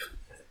rope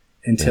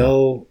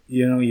until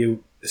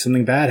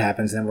something bad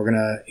happens. Then we're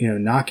gonna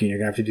knock you. And you're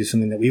gonna have to do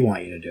something that we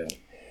want you to do.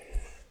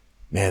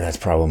 Man, that's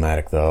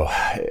problematic though.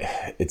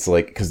 It's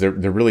like, because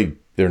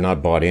they're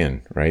not bought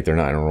in, right? They're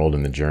not enrolled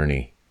in the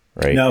journey,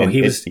 right? No,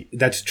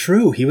 that's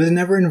true. He was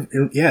never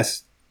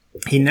yes.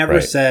 He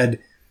never said,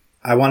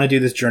 I want to do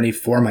this journey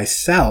for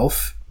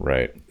myself.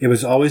 Right. It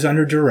was always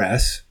under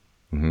duress.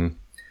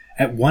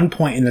 At one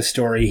point in the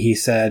story, he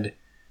said,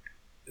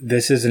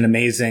 this is an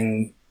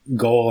amazing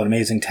goal, an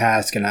amazing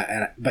task.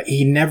 But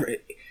he never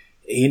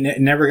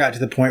got to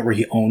the point where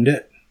he owned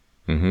it.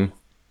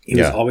 He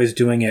was always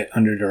doing it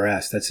under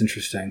duress. That's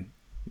interesting.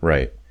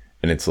 Right.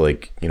 And it's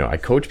like, I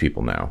coach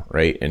people now,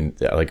 right? And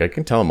like, I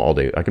can tell them all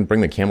day, I can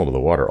bring the camel to the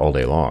water all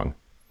day long,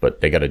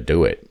 but they got to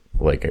do it.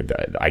 Like,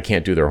 I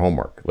can't do their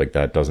homework. Like,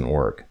 that doesn't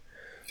work.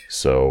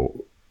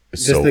 So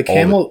does the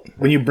camel,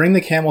 when you bring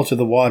the camel to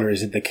the water,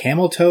 is it the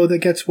camel toe that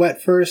gets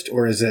wet first,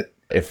 or is it?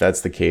 If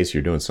that's the case,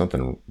 you're doing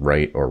something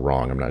right or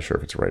wrong. I'm not sure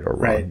if it's right or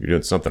wrong. Right. You're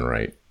doing something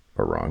right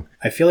or wrong.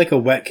 I feel like a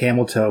wet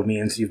camel toe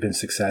means you've been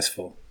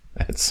successful.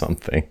 At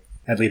something.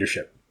 At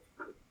leadership.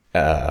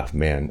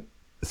 Man.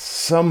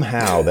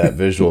 Somehow that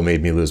visual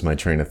made me lose my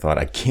train of thought.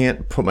 I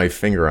can't put my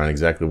finger on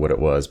exactly what it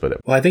was, but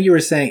well, I think you were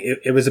saying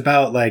it was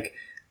about like,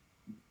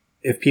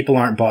 if people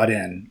aren't bought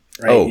in,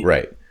 right? Oh,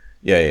 right.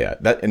 Yeah.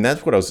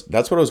 That's what I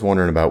was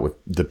wondering about with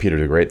the Peter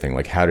the Great thing.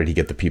 Like, how did he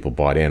get the people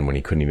bought in when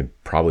he couldn't even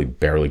probably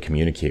barely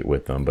communicate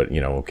with them? But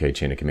okay,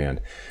 chain of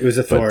command. It was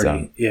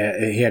authority. He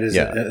had his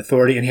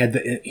authority, and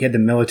he had the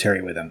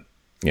military with him.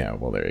 Yeah,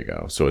 well, there you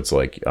go. So it's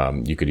like,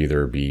 you could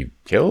either be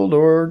killed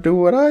or do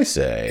what I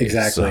say.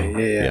 Exactly. So,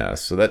 yeah.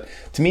 So that,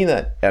 to me,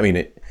 I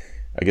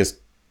guess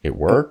it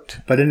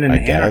worked. But in an I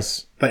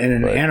guess. But in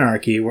an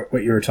anarchy,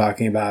 what you were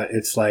talking about,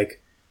 it's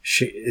like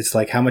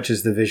how much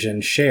is the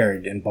vision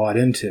shared and bought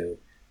into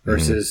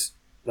versus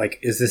like,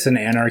 is this an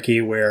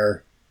anarchy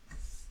where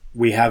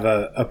we have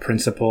a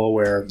principle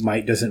where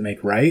might doesn't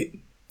make right?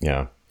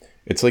 Yeah.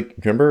 It's like,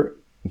 do you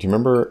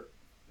remember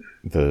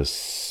I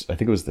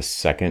think it was the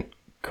second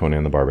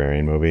Conan the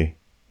Barbarian movie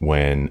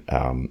when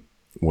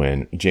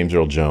James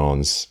Earl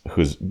Jones,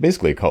 who's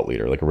basically a cult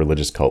leader, like a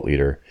religious cult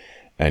leader,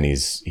 and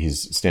he's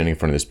standing in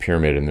front of this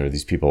pyramid, and there are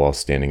these people all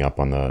standing up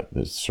on the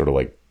sort of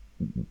like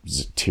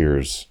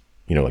tiers,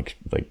 like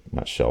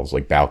not shelves,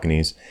 like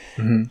balconies,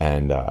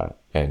 and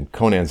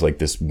Conan's like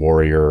this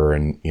warrior,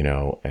 and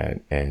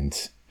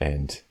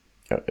and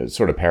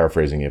sort of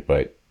paraphrasing it,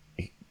 but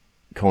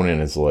Conan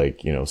is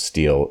like,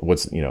 steel.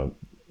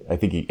 I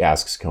think he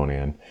asks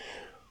Conan,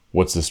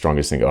 what's the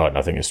strongest thing? Oh,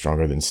 nothing is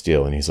stronger than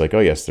steel. And he's like, oh,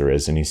 yes, there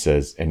is. And he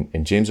says,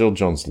 and James Earl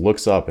Jones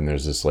looks up, and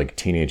there's this like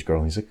teenage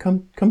girl. And he's like,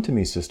 come to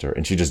me, sister.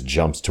 And she just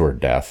jumps to her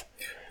death.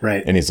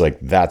 Right. And he's like,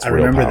 that's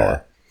real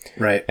power. That.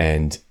 Right.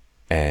 And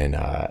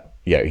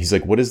he's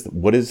like, what is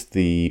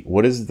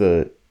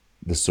the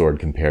sword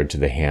compared to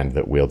the hand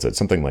that wields it?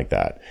 Something like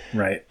that.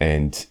 Right.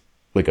 And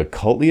like a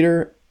cult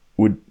leader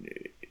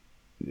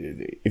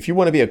if you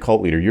want to be a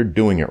cult leader, you're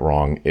doing it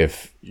wrong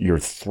if you're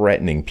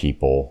threatening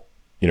people.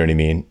 You know what I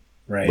mean?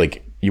 Right.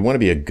 Like, you want to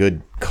be a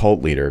good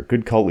cult leader.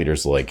 Good cult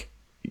leaders, like,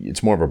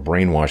 it's more of a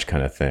brainwash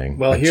kind of thing.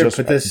 Well,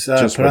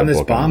 put on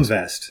this bomb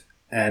vest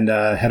and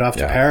head off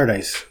to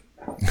paradise.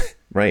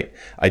 Right.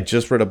 I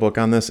just read a book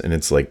on this, and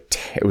it's like,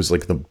 it was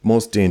like the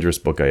most dangerous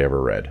book I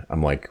ever read.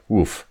 I'm like,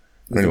 oof,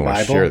 I don't even want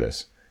to share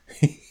this.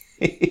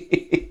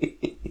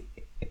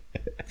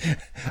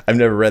 I've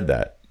never read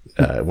that.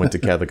 I went to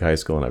Catholic high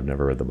school, and I've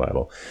never read the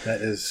Bible. That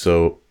is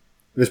so.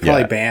 It was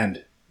probably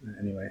banned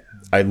anyway.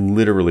 I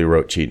literally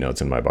wrote cheat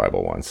notes in my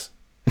Bible once.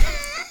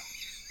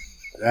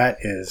 That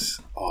is.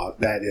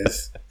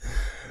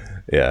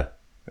 Yeah.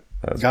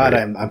 God,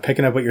 I'm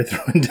picking up what you're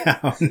throwing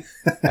down.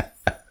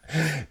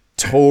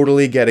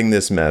 Totally getting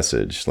this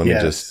message. Let me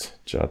just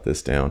jot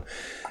this down.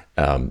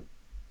 But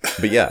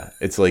yeah,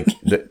 it's like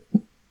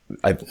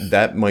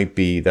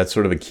that's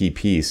sort of a key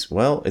piece.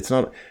 Well, it's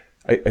not.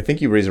 I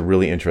think you raise a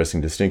really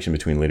interesting distinction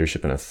between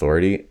leadership and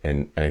authority,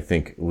 and I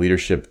think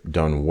leadership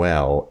done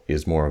well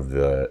is more of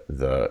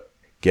the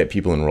get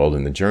people enrolled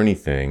in the journey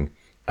thing.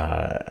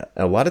 A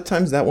lot of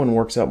times that one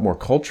works out more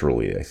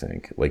culturally, I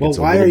think. Like, it's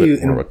a little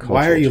bit more of a cultural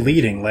why are you change.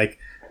 leading? Like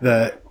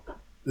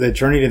the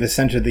journey to the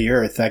center of the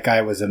earth, that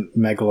guy was a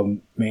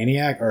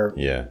megalomaniac, or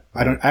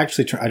I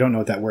don't know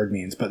what that word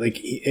means, but like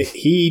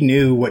he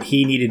knew what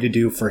he needed to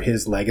do for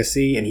his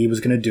legacy, and he was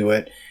going to do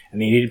it,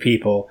 and he needed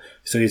people,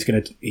 so he's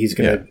gonna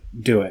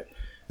do it.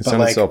 It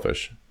sounds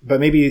selfish, but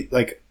maybe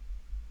like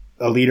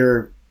a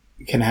leader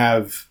can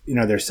have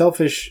their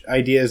selfish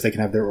ideas, they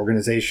can have their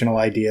organizational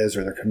ideas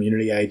or their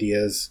community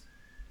ideas,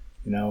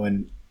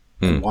 and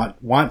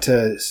want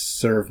to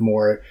serve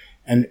more.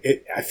 And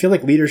I feel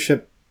like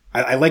leadership.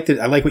 I like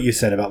what you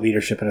said about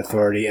leadership and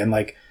authority, and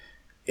like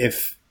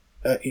if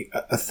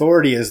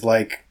authority is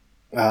like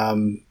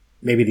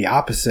maybe the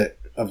opposite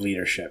of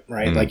leadership,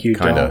 right? Like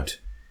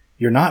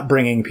you're not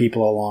bringing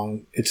people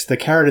along. It's the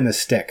carrot and the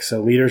stick.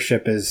 So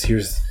leadership is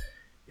here's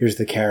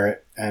the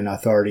carrot, and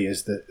authority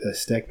is the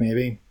stick,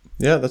 maybe.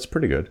 Yeah, that's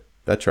pretty good.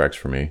 That tracks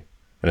for me.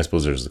 And I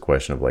suppose there's the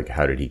question of like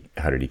how did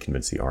he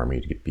convince the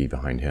army to be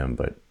behind him?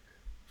 But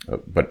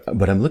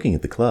I'm looking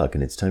at the clock,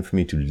 and it's time for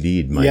me to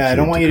lead my I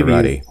don't want you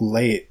karate. to be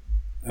late.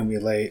 I'll be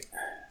late.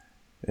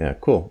 Yeah,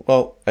 cool.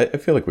 Well, I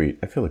feel like we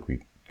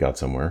got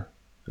somewhere.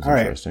 It was all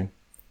interesting. Right.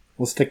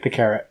 We'll stick the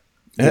carrot.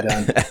 We're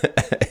done.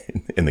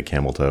 In the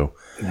camel toe.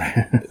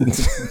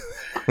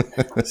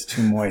 It's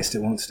too moist.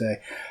 It won't stay.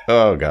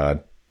 Oh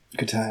God.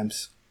 Good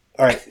times.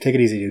 All right, take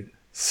it easy, dude.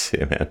 See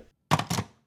you, man.